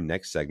for our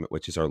next segment,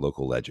 which is our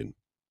local legend.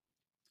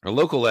 Our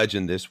local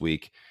legend this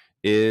week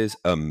is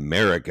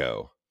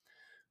Amerigo.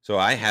 So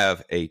I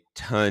have a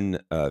ton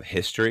of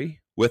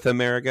history with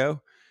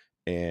Amerigo,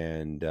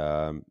 and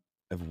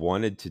I've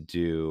wanted to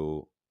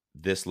do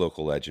this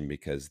local legend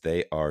because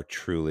they are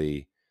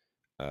truly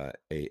a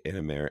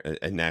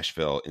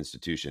Nashville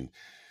institution.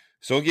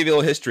 So I'll give you a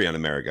little history on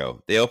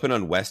Amerigo. They opened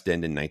on West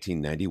End in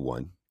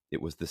 1991.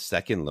 It was the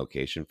second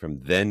location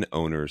from then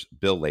owners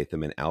Bill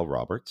Latham and Al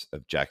Roberts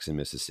of Jackson,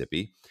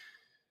 Mississippi.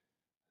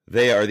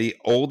 They are the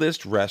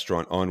oldest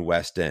restaurant on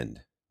West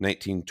End,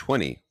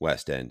 1920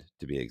 West End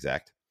to be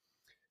exact.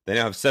 They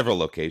now have several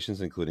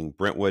locations, including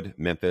Brentwood,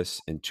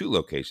 Memphis, and 2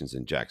 locations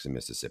in Jackson,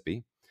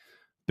 Mississippi.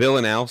 Bill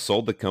and Al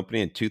sold the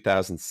company in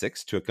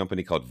 2006 to a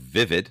company called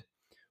Vivid.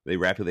 They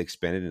rapidly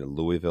expanded into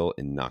Louisville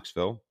and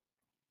Knoxville.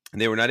 And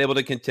they were not able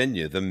to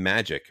continue the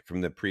magic from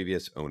the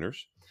previous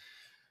owners.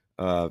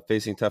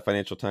 Facing tough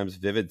financial times,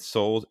 Vivid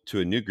sold to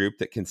a new group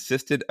that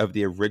consisted of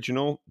the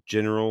original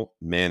general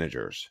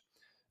managers.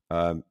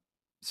 So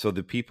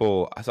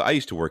I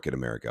used to work at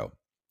Amerigo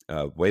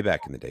way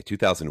back in the day,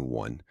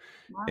 2001.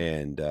 Wow.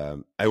 And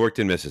I worked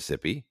in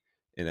Mississippi,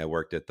 and I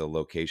worked at the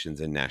locations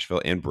in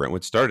Nashville and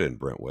Brentwood, started in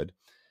Brentwood.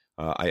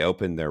 I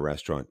opened their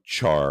restaurant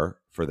Char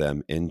for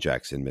them in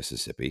Jackson,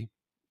 Mississippi.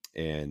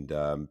 And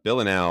Bill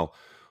and Al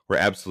were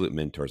absolute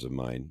mentors of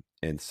mine.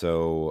 And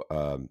so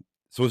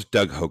was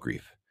Doug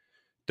Hogreeve.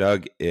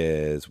 Doug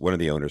is one of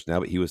the owners now,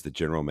 but he was the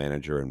general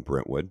manager in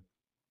Brentwood.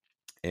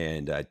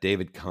 And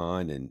David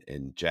Kahn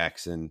and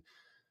Jackson,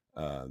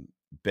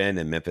 Ben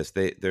and Memphis,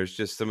 there's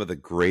just some of the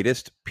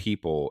greatest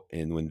people.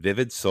 And when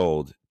Vivid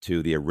sold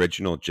to the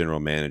original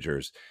general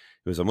managers,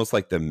 it was almost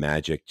like the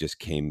magic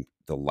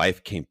the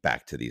life came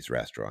back to these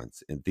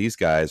restaurants. And these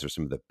guys are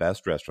some of the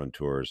best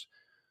restaurateurs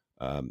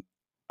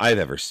I've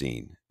ever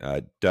seen.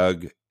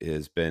 Doug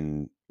has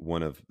been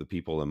one of the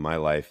people in my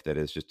life that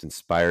has just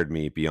inspired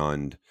me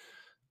beyond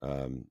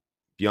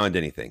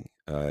anything.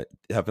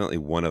 Definitely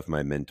one of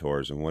my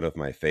mentors and one of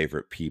my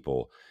favorite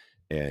people.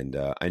 And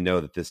I know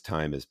that this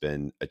time has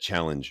been a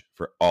challenge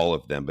for all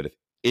of them, but if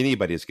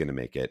anybody is going to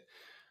make it,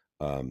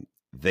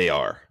 they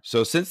are.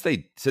 So since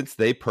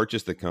they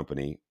purchased the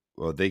company,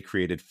 well, they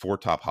created Four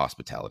Top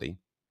Hospitality.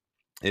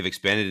 They've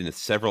expanded into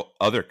several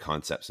other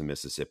concepts in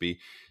Mississippi,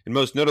 and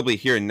most notably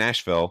here in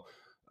Nashville,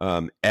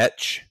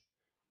 Etch,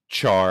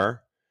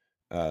 Char,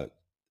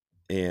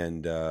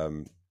 and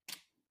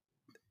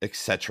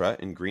etc.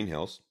 in Green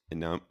Hills. And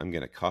now I'm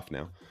going to cough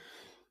now.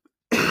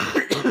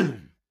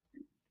 And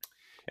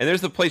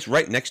there's the place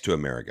right next to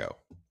Amerigo.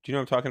 Do you know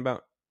what I'm talking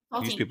about?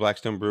 It used to be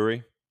Blackstone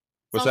Brewery.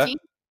 What's that?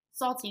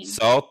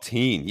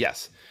 Saltine,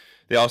 yes.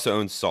 They also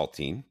own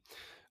Saltine.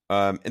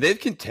 And they've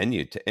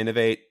continued to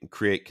innovate and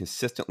create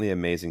consistently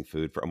amazing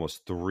food for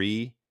almost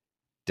 3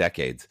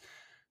 decades.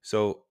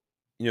 So,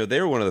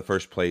 they were one of the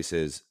first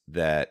places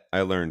that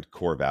I learned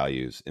core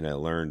values, and I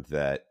learned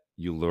that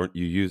you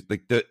use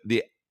like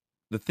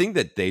the thing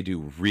that they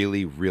do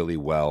really, really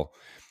well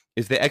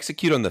is they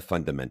execute on the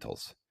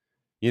fundamentals.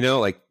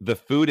 Like the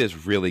food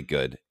is really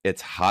good.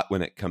 It's hot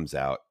when it comes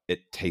out.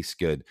 It tastes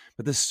good,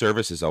 but the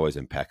service is always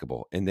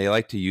impeccable. And they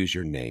like to use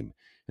your name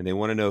and they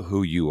want to know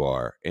who you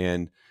are.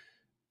 And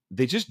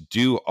they just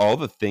do all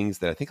the things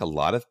that I think a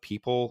lot of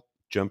people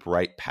jump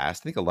right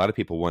past. I think a lot of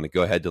people want to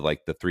go ahead to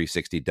like the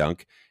 360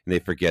 dunk and they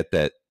forget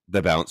that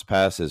the bounce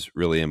pass is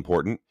really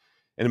important.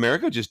 And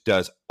Amerigo just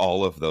does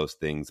all of those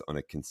things on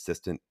a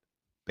consistent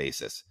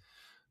basis.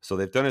 So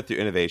they've done it through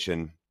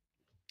innovation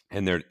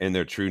and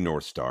their true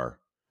North Star,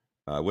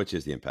 which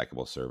is the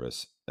impeccable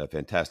service, a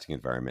fantastic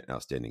environment, and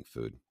outstanding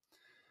food.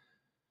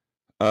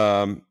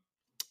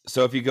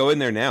 So if you go in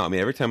there now, I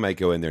mean, every time I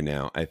go in there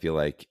now, I feel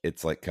like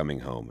it's like coming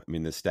home. I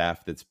mean, the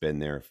staff that's been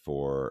there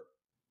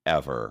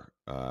forever,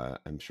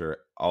 I'm sure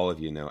all of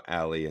you know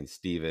Allie and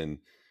Steven,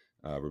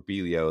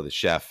 Rubilio, the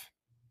chef,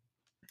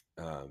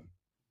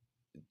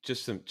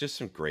 just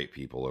some great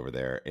people over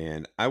there.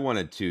 And I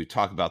wanted to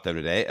talk about them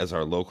today as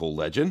our local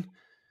legend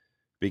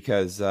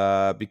because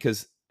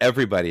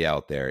everybody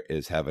out there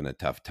is having a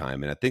tough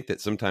time. And I think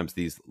that sometimes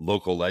these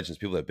local legends,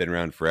 people that have been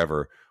around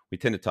forever, we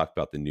tend to talk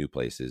about the new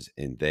places,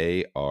 and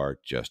they are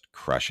just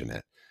crushing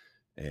it.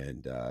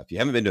 And if you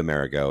haven't been to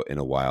Amerigo in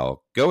a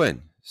while, go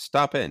in,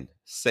 stop in,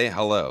 say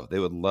hello. They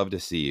would love to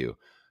see you.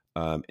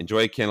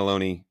 Enjoy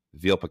cannelloni,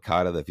 veal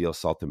piccata, the veal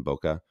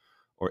saltimbocca,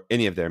 or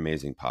any of their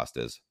amazing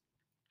pastas.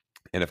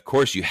 And of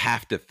course, you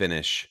have to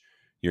finish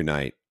your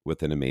night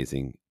with an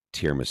amazing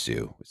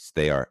tiramisu, which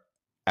they are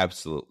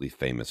absolutely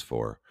famous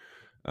for.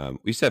 We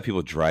used to have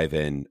people drive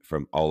in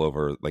from all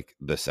over like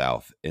the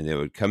South, and they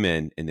would come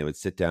in and they would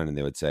sit down and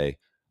they would say,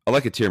 "I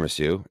like a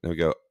tiramisu." And we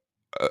go,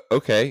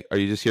 "Okay, are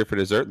you just here for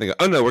dessert?" And they go,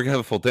 "Oh no, we're gonna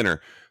have a full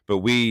dinner, but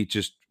we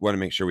just want to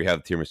make sure we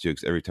have the tiramisu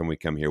because every time we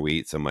come here, we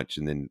eat so much,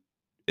 and then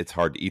it's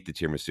hard to eat the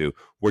tiramisu.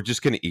 We're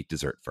just gonna eat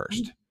dessert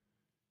first."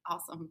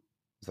 Awesome.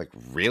 It's like,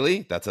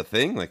 really? That's a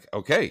thing? Like,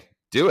 okay,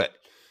 do it.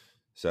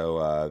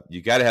 So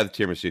you got to have the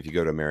tiramisu if you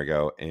go to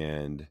Amerigo,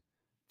 and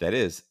that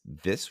is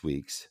this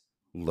week's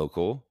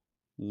local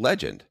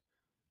legend,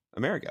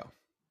 Amerigo.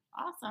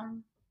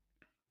 Awesome.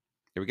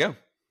 Here we go.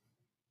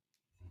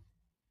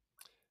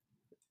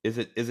 Is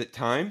it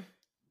time?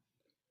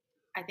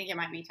 I think it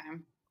might be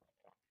time.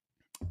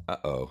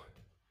 Uh-oh.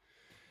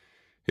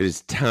 It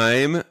is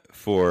time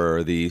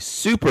for the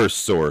Super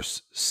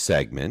Source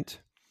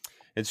segment.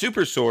 And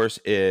Super Source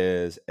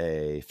is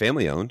a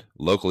family-owned,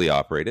 locally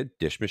operated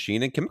dish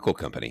machine and chemical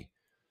company.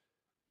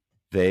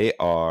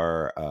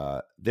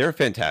 They're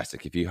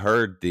fantastic. If you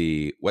heard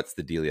the What's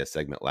the Dealia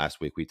segment last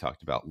week, we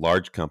talked about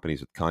large companies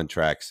with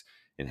contracts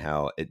and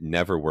how it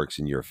never works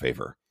in your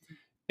favor.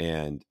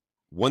 And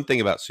one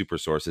thing about Super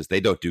Source is they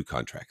don't do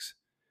contracts.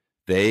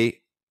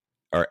 They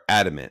are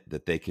adamant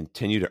that they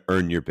continue to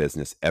earn your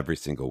business every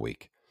single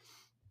week.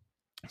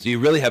 So you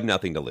really have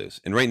nothing to lose.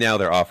 And right now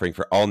they're offering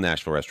for all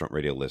Nashville Restaurant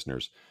Radio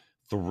listeners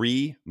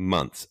 3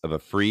 months of a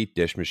free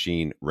dish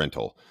machine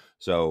rental.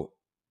 So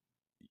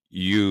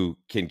you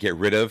can get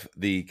rid of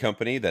the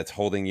company that's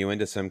holding you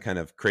into some kind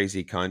of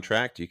crazy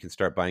contract. You can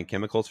start buying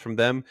chemicals from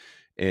them.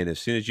 And as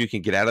soon as you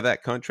can get out of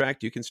that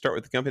contract, you can start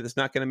with the company that's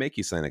not going to make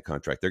you sign a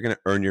contract. They're going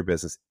to earn your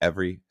business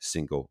every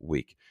single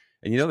week.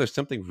 And there's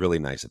something really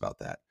nice about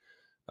that.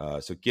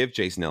 So give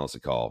Jason Ellis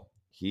a call.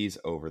 He's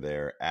over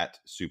there at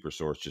Super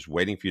Source, just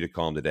waiting for you to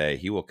call him today.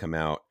 He will come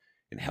out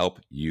and help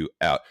you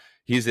out.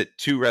 He's at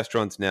 2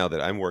 restaurants now that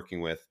I'm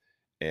working with.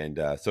 And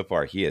so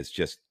far, he is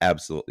just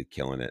absolutely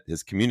killing it.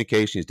 His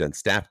communication, he's done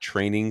staff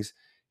trainings.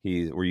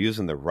 We're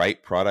using the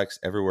right products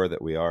everywhere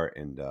that we are.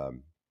 And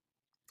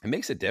it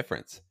makes a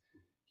difference.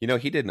 He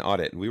did an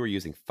audit and we were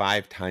using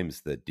 5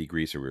 times the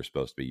degreaser we were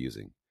supposed to be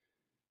using.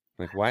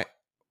 Like,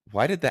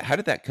 why did that? How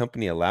did that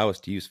company allow us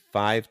to use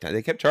 5 times?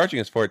 They kept charging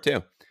us for it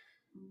too.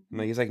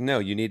 He's like, no,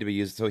 you need to be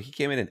using. So he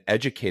came in and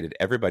educated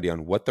everybody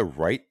on what the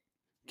right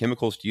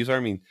chemicals to use are.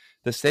 I mean,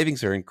 the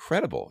savings are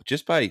incredible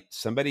just by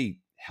somebody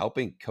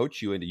helping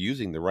coach you into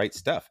using the right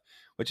stuff,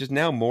 which is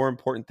now more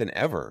important than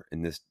ever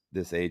in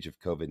this age of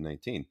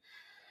COVID-19.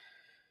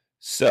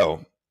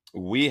 So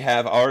we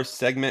have our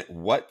segment,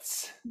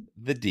 What's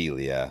the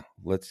Dealia?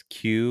 Let's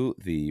cue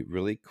the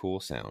really cool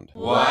sound.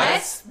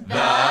 What's the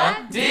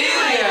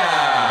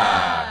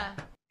Dealia?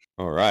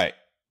 All right.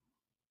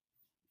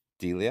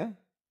 Dealia,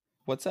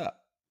 what's up?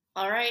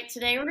 All right.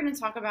 Today we're going to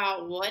talk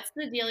about what's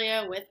the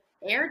dealia with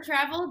air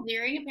travel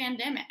during a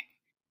pandemic.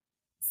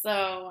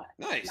 So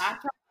Nice. I'm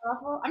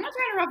not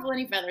trying to ruffle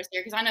any feathers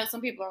here because I know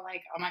some people are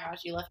like, oh my gosh,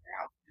 you left your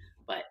house.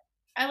 But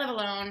I live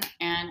alone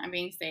and I'm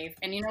being safe.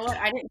 And you know what?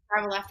 I didn't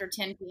travel after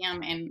 10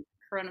 p.m. and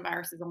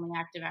coronavirus is only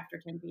active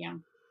after 10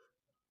 p.m.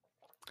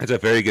 That's a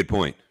very good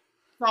point.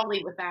 So I'll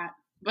leave with that.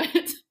 But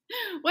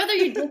whether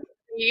you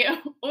disagree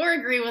or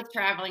agree with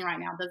traveling right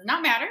now does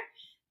not matter.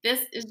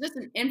 This is just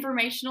an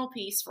informational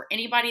piece for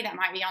anybody that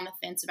might be on the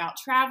fence about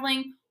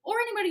traveling or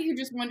anybody who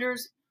just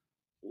wonders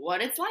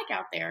what it's like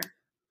out there.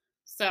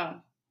 So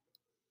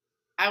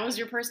I was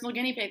your personal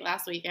guinea pig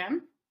last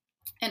weekend,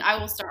 and I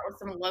will start with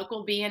some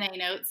local BNA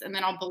notes, and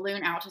then I'll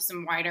balloon out to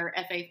some wider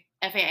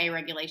FAA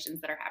regulations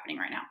that are happening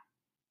right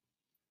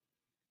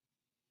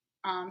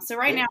now. So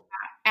right now,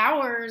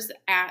 hours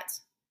at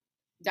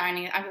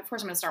dining. Of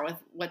course, I'm going to start with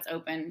what's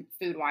open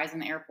food-wise in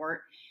the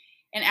airport.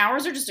 And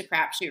hours are just a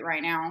crapshoot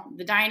right now.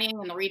 The dining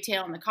and the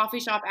retail and the coffee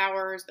shop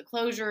hours, the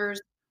closures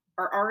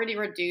are already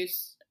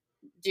reduced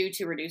due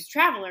to reduced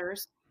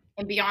travelers.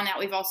 And beyond that,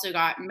 we've also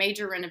got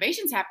major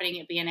renovations happening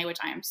at BNA, which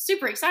I am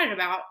super excited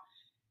about.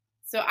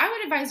 So I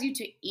would advise you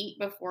to eat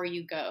before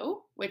you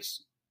go, which,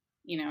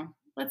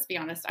 let's be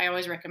honest, I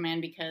always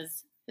recommend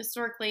because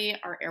historically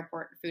our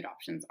airport food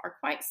options are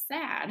quite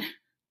sad.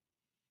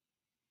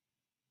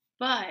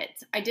 But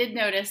I did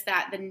notice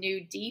that the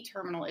new D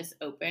terminal is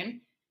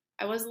open.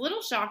 I was a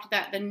little shocked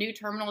that the new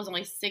terminal is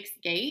only 6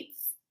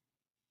 gates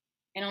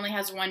and only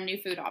has one new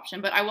food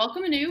option. But I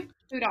welcome a new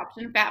food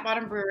option. Fat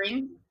Bottom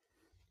Brewing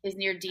is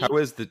near D. How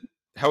is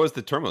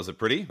the terminal? Is it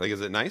pretty? Like,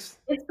 is it nice?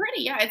 It's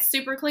pretty, yeah. It's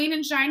super clean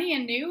and shiny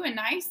and new and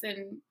nice,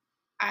 and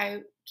I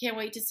can't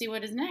wait to see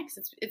what is next.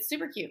 It's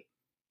super cute.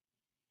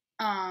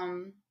 I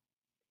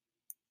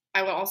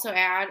will also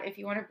add, if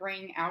you want to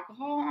bring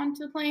alcohol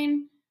onto the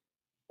plane,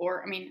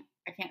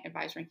 I can't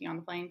advise drinking on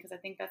the plane because I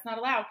think that's not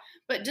allowed,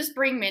 but just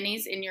bring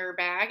minis in your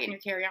bag, in your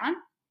carry-on.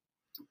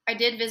 I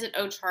did visit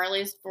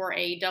O'Charlie's for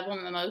a double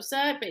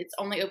mimosa, but it's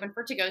only open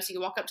for to-go, so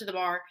you walk up to the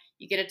bar,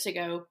 you get a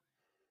to-go,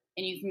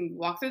 and you can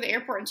walk through the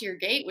airport into your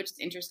gate, which is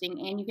interesting,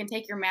 and you can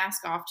take your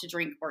mask off to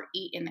drink or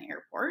eat in the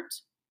airport.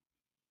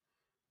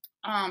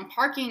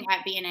 Parking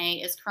at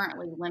BNA is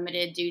currently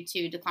limited due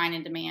to decline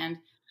in demand.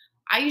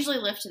 I usually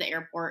lift to the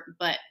airport,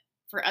 but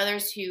for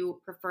others who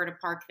prefer to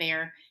park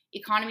there,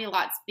 economy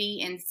lots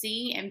B and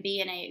C and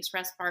BNA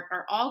Express Park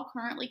are all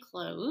currently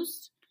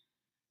closed.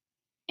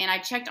 And I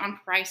checked on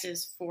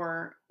prices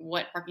for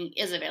what parking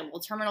is available.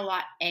 Terminal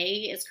Lot A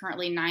is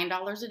currently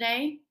 $9 a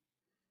day,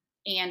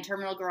 and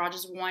Terminal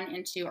Garages 1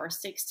 and 2 are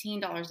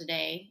 $16 a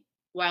day,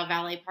 while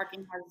valet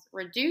parking has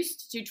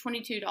reduced to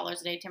 $22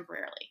 a day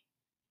temporarily.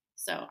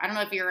 So I don't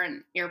know if you're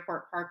an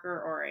airport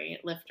parker or a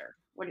lifter.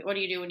 What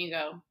do you do when you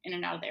go in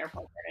and out of the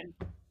airport, Brandon?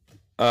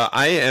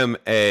 I am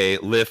a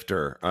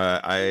lifter.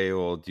 I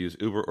will use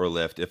Uber or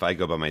Lyft if I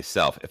go by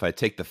myself. If I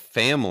take the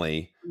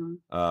family,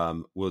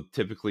 we'll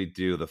typically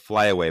do the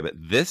flyaway. But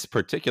this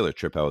particular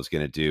trip I was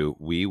going to do,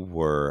 we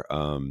were,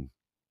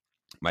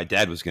 my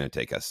dad was going to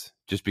take us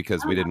just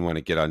because we didn't want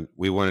to get on.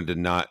 We wanted to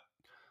not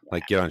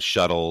get on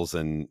shuttles,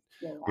 and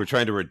we're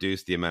trying to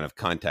reduce the amount of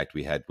contact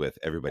we had with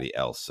everybody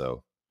else.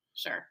 So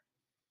sure,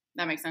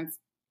 that makes sense.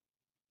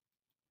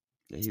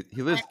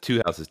 He lives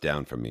 2 houses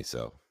down from me,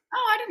 so.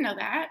 Oh, I didn't know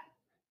that.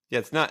 Yeah,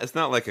 it's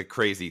not like a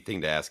crazy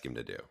thing to ask him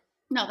to do.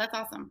 No, that's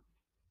awesome.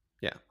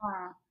 Yeah.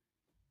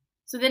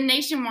 So then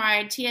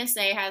nationwide,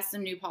 TSA has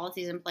some new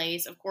policies in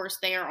place. Of course,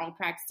 they are all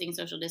practicing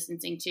social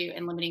distancing too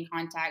and limiting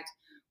contact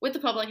with the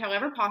public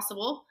however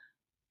possible.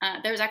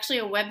 There's actually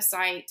a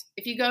website.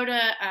 If you go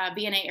to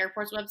BNA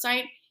Airport's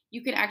website,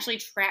 you can actually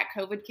track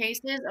COVID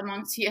cases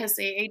among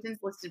TSA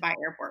agents listed by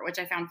airport, which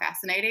I found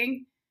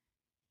fascinating.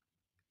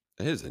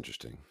 It is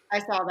interesting. I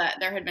saw that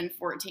there had been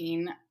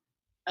 14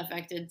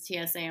 affected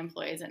TSA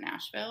employees at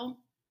Nashville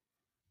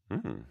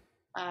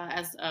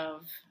as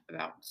of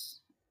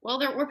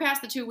we're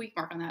past the 2-week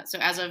mark on that. So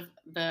as of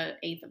the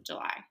 8th of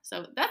July.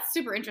 So that's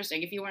super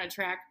interesting. If you want to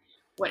track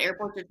what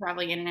airports you're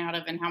traveling in and out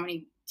of and how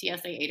many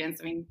TSA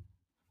agents,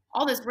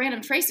 all this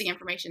random tracing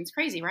information is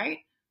crazy, right?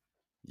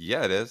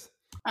 Yeah, it is.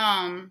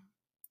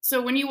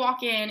 So when you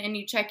walk in and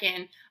you check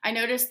in, I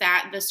noticed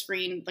that the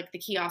screen, like the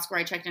kiosk where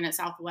I checked in at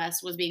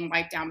Southwest, was being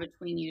wiped down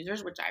between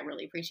users, which I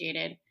really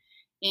appreciated.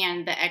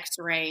 And the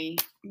X-ray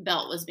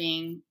belt was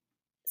being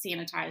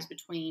sanitized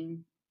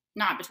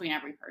not between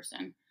every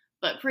person,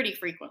 but pretty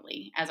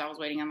frequently as I was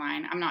waiting in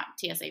line. I'm not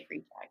TSA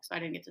pre-check, so I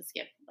didn't get to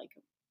skip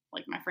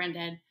like my friend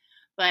did.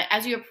 But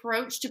as you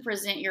approach to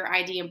present your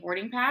ID and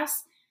boarding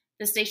pass,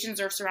 the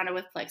stations are surrounded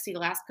with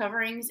plexiglass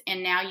coverings,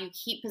 and now you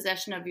keep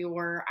possession of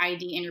your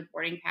ID and your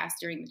boarding pass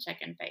during the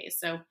check-in phase.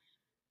 So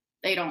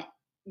they don't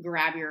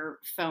grab your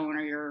phone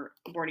or your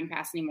boarding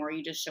pass anymore.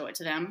 You just show it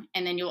to them,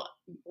 and then you'll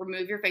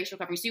remove your facial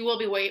covering. So you will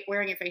be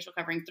wearing your facial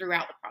covering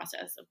throughout the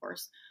process, of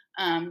course.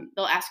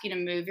 They'll ask you to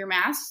move your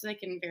mask so they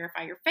can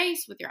verify your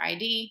face with your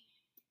ID.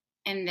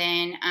 And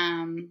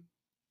then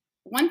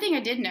one thing I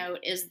did note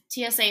is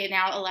TSA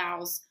now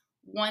allows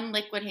 1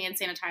 liquid hand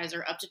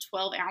sanitizer up to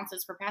 12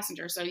 ounces per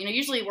passenger. So,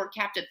 usually we're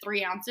capped at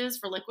 3 ounces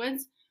for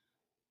liquids,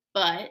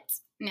 but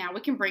now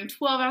we can bring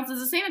 12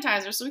 ounces of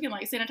sanitizer so we can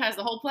sanitize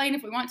the whole plane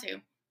if we want to.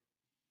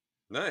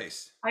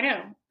 Nice. I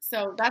know.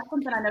 So that's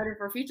something I noted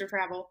for future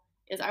travel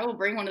is I will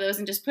bring one of those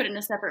and just put it in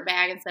a separate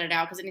bag and set it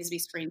out because it needs to be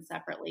screened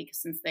separately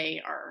since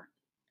they are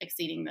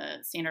exceeding the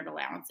standard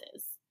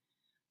allowances.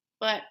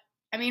 But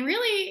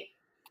really,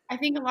 I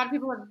think a lot of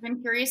people have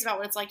been curious about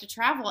what it's like to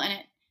travel, and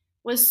it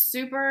was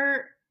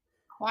super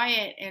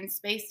quiet and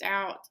spaced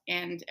out,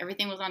 and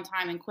everything was on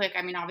time and quick.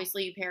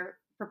 Obviously you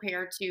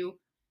prepare to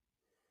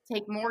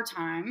take more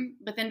time,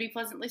 but then be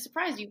pleasantly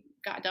surprised. You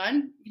got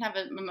done. You can have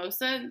a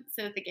mimosa,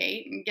 sit at the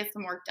gate, and get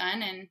some work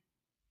done. And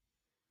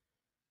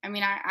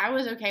I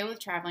was okay with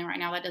traveling right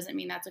now. That doesn't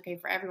mean that's okay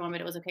for everyone,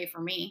 but it was okay for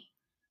me.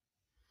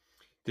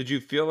 Did you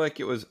feel like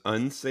it was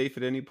unsafe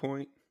at any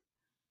point?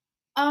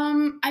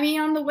 On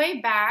the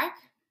way back,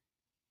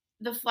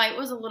 the flight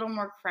was a little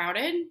more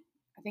crowded.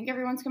 I think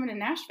everyone's coming to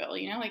Nashville,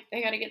 like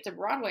they got to get to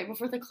Broadway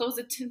before they close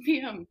at 10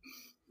 p.m.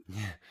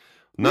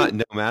 Not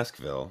No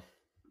Maskville.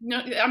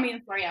 No,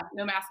 sorry, yeah,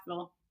 no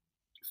Maskville.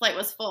 Flight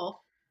was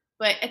full.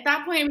 But at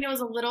that point, it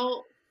was a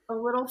little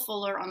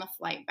fuller on the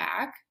flight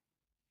back.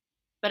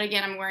 But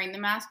again, I'm wearing the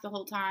mask the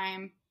whole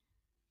time.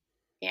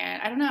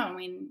 And I don't know.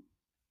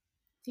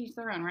 To each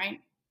their own, right?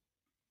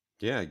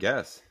 Yeah, I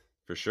guess.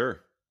 For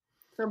sure.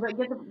 So, but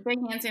get the big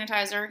hand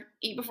sanitizer,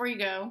 eat before you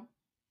go,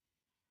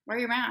 wear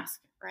your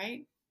mask,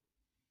 right?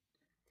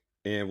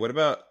 And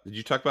did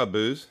you talk about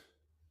booze?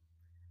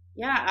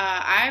 Yeah,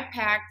 I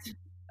packed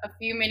a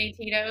few mini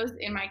Tito's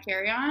in my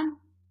carry-on.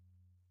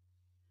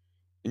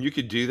 And you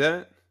could do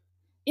that?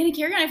 In a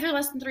carry-on, if they're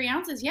less than 3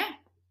 ounces, yeah.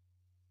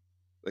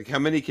 Like, how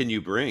many can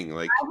you bring?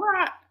 Like,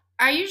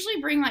 I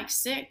usually bring like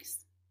 6.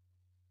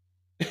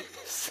 I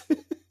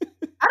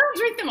don't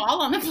drink them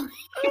all on the plane.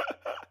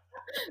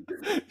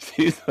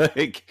 She's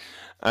like,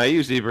 I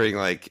usually bring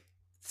like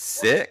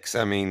 6.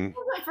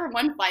 For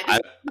one flight,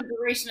 that's the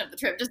duration of the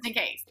trip, just in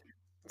case.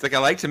 It's like, I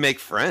like to make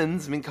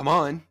friends. Come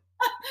on.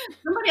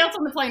 Somebody else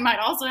on the plane might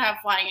also have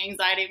flying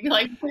anxiety and be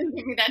like, please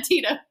give me that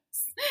Tito's.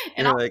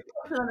 And I'll like,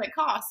 to them at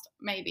cost,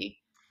 maybe.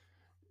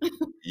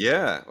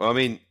 Yeah. Well,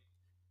 it's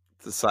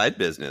a side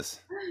business.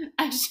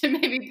 I should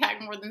maybe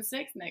pack more than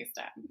 6 next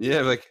time.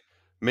 Yeah, like,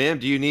 ma'am,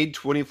 do you need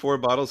 24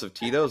 bottles of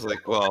Tito's?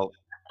 Like, well,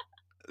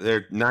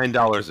 they're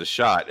 $9 a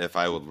shot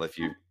if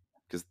you,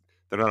 because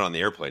they're not on the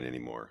airplane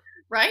anymore.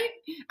 Right?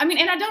 And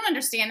I don't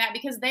understand that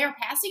because they are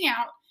passing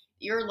out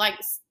your like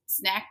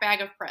snack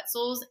bag of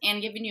pretzels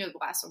and giving you a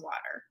glass of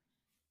water.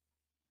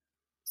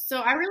 So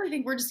I really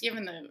think we're just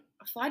giving the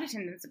flight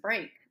attendants a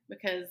break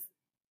because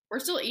we're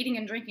still eating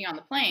and drinking on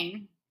the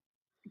plane.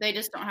 They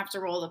just don't have to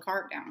roll the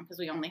cart down because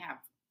we only have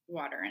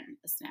water and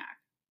a snack.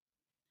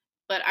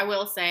 But I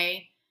will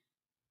say,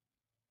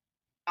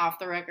 on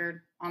the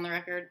record,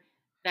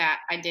 that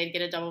I did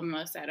get a double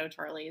mimosa at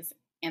O'Charlie's,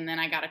 and then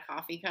I got a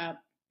coffee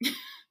cup,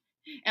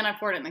 and I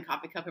poured it in the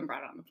coffee cup and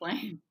brought it on the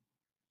plane.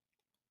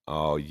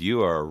 Oh,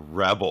 you are a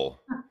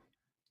rebel.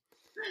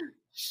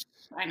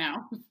 I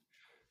know.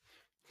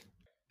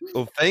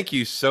 Well, thank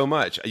you so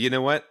much. You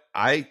know what?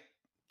 I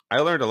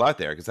learned a lot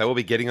there because I will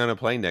be getting on a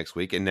plane next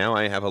week, and now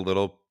I have a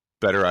little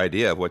better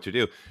idea of what to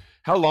do.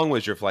 How long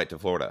was your flight to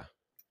Florida?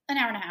 An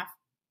hour and a half.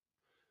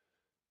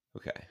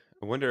 Okay.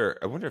 I wonder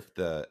if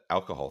the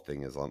alcohol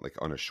thing is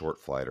on a short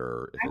flight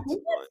or if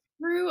it's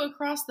through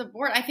across the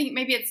board. I think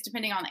maybe it's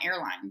depending on the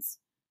airlines,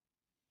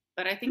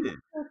 but I think it's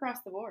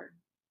across the board.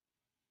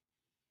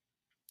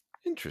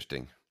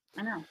 Interesting.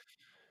 I know.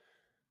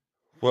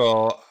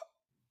 Well,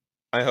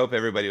 I hope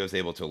everybody was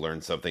able to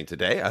learn something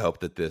today. I hope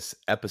that this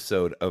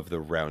episode of the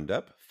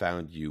Roundup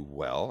found you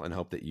well, and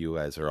hope that you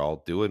guys are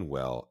all doing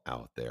well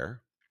out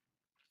there.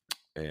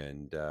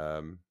 And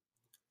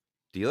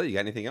Deela, you got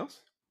anything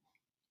else?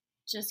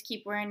 Just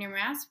keep wearing your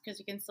mask because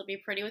you can still be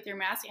pretty with your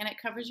mask, and it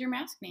covers your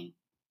mask knee.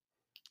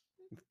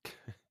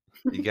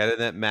 You got in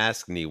that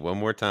mask knee one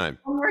more time.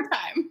 One more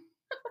time.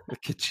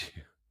 Look at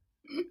you.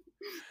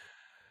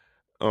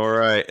 All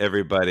right,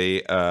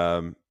 everybody.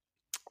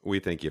 We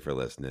thank you for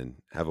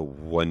listening. Have a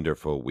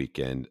wonderful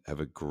weekend. Have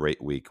a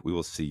great week. We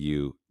will see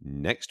you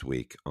next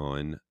week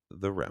on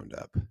the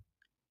Roundup.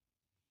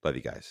 Love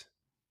you guys.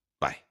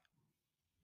 Bye.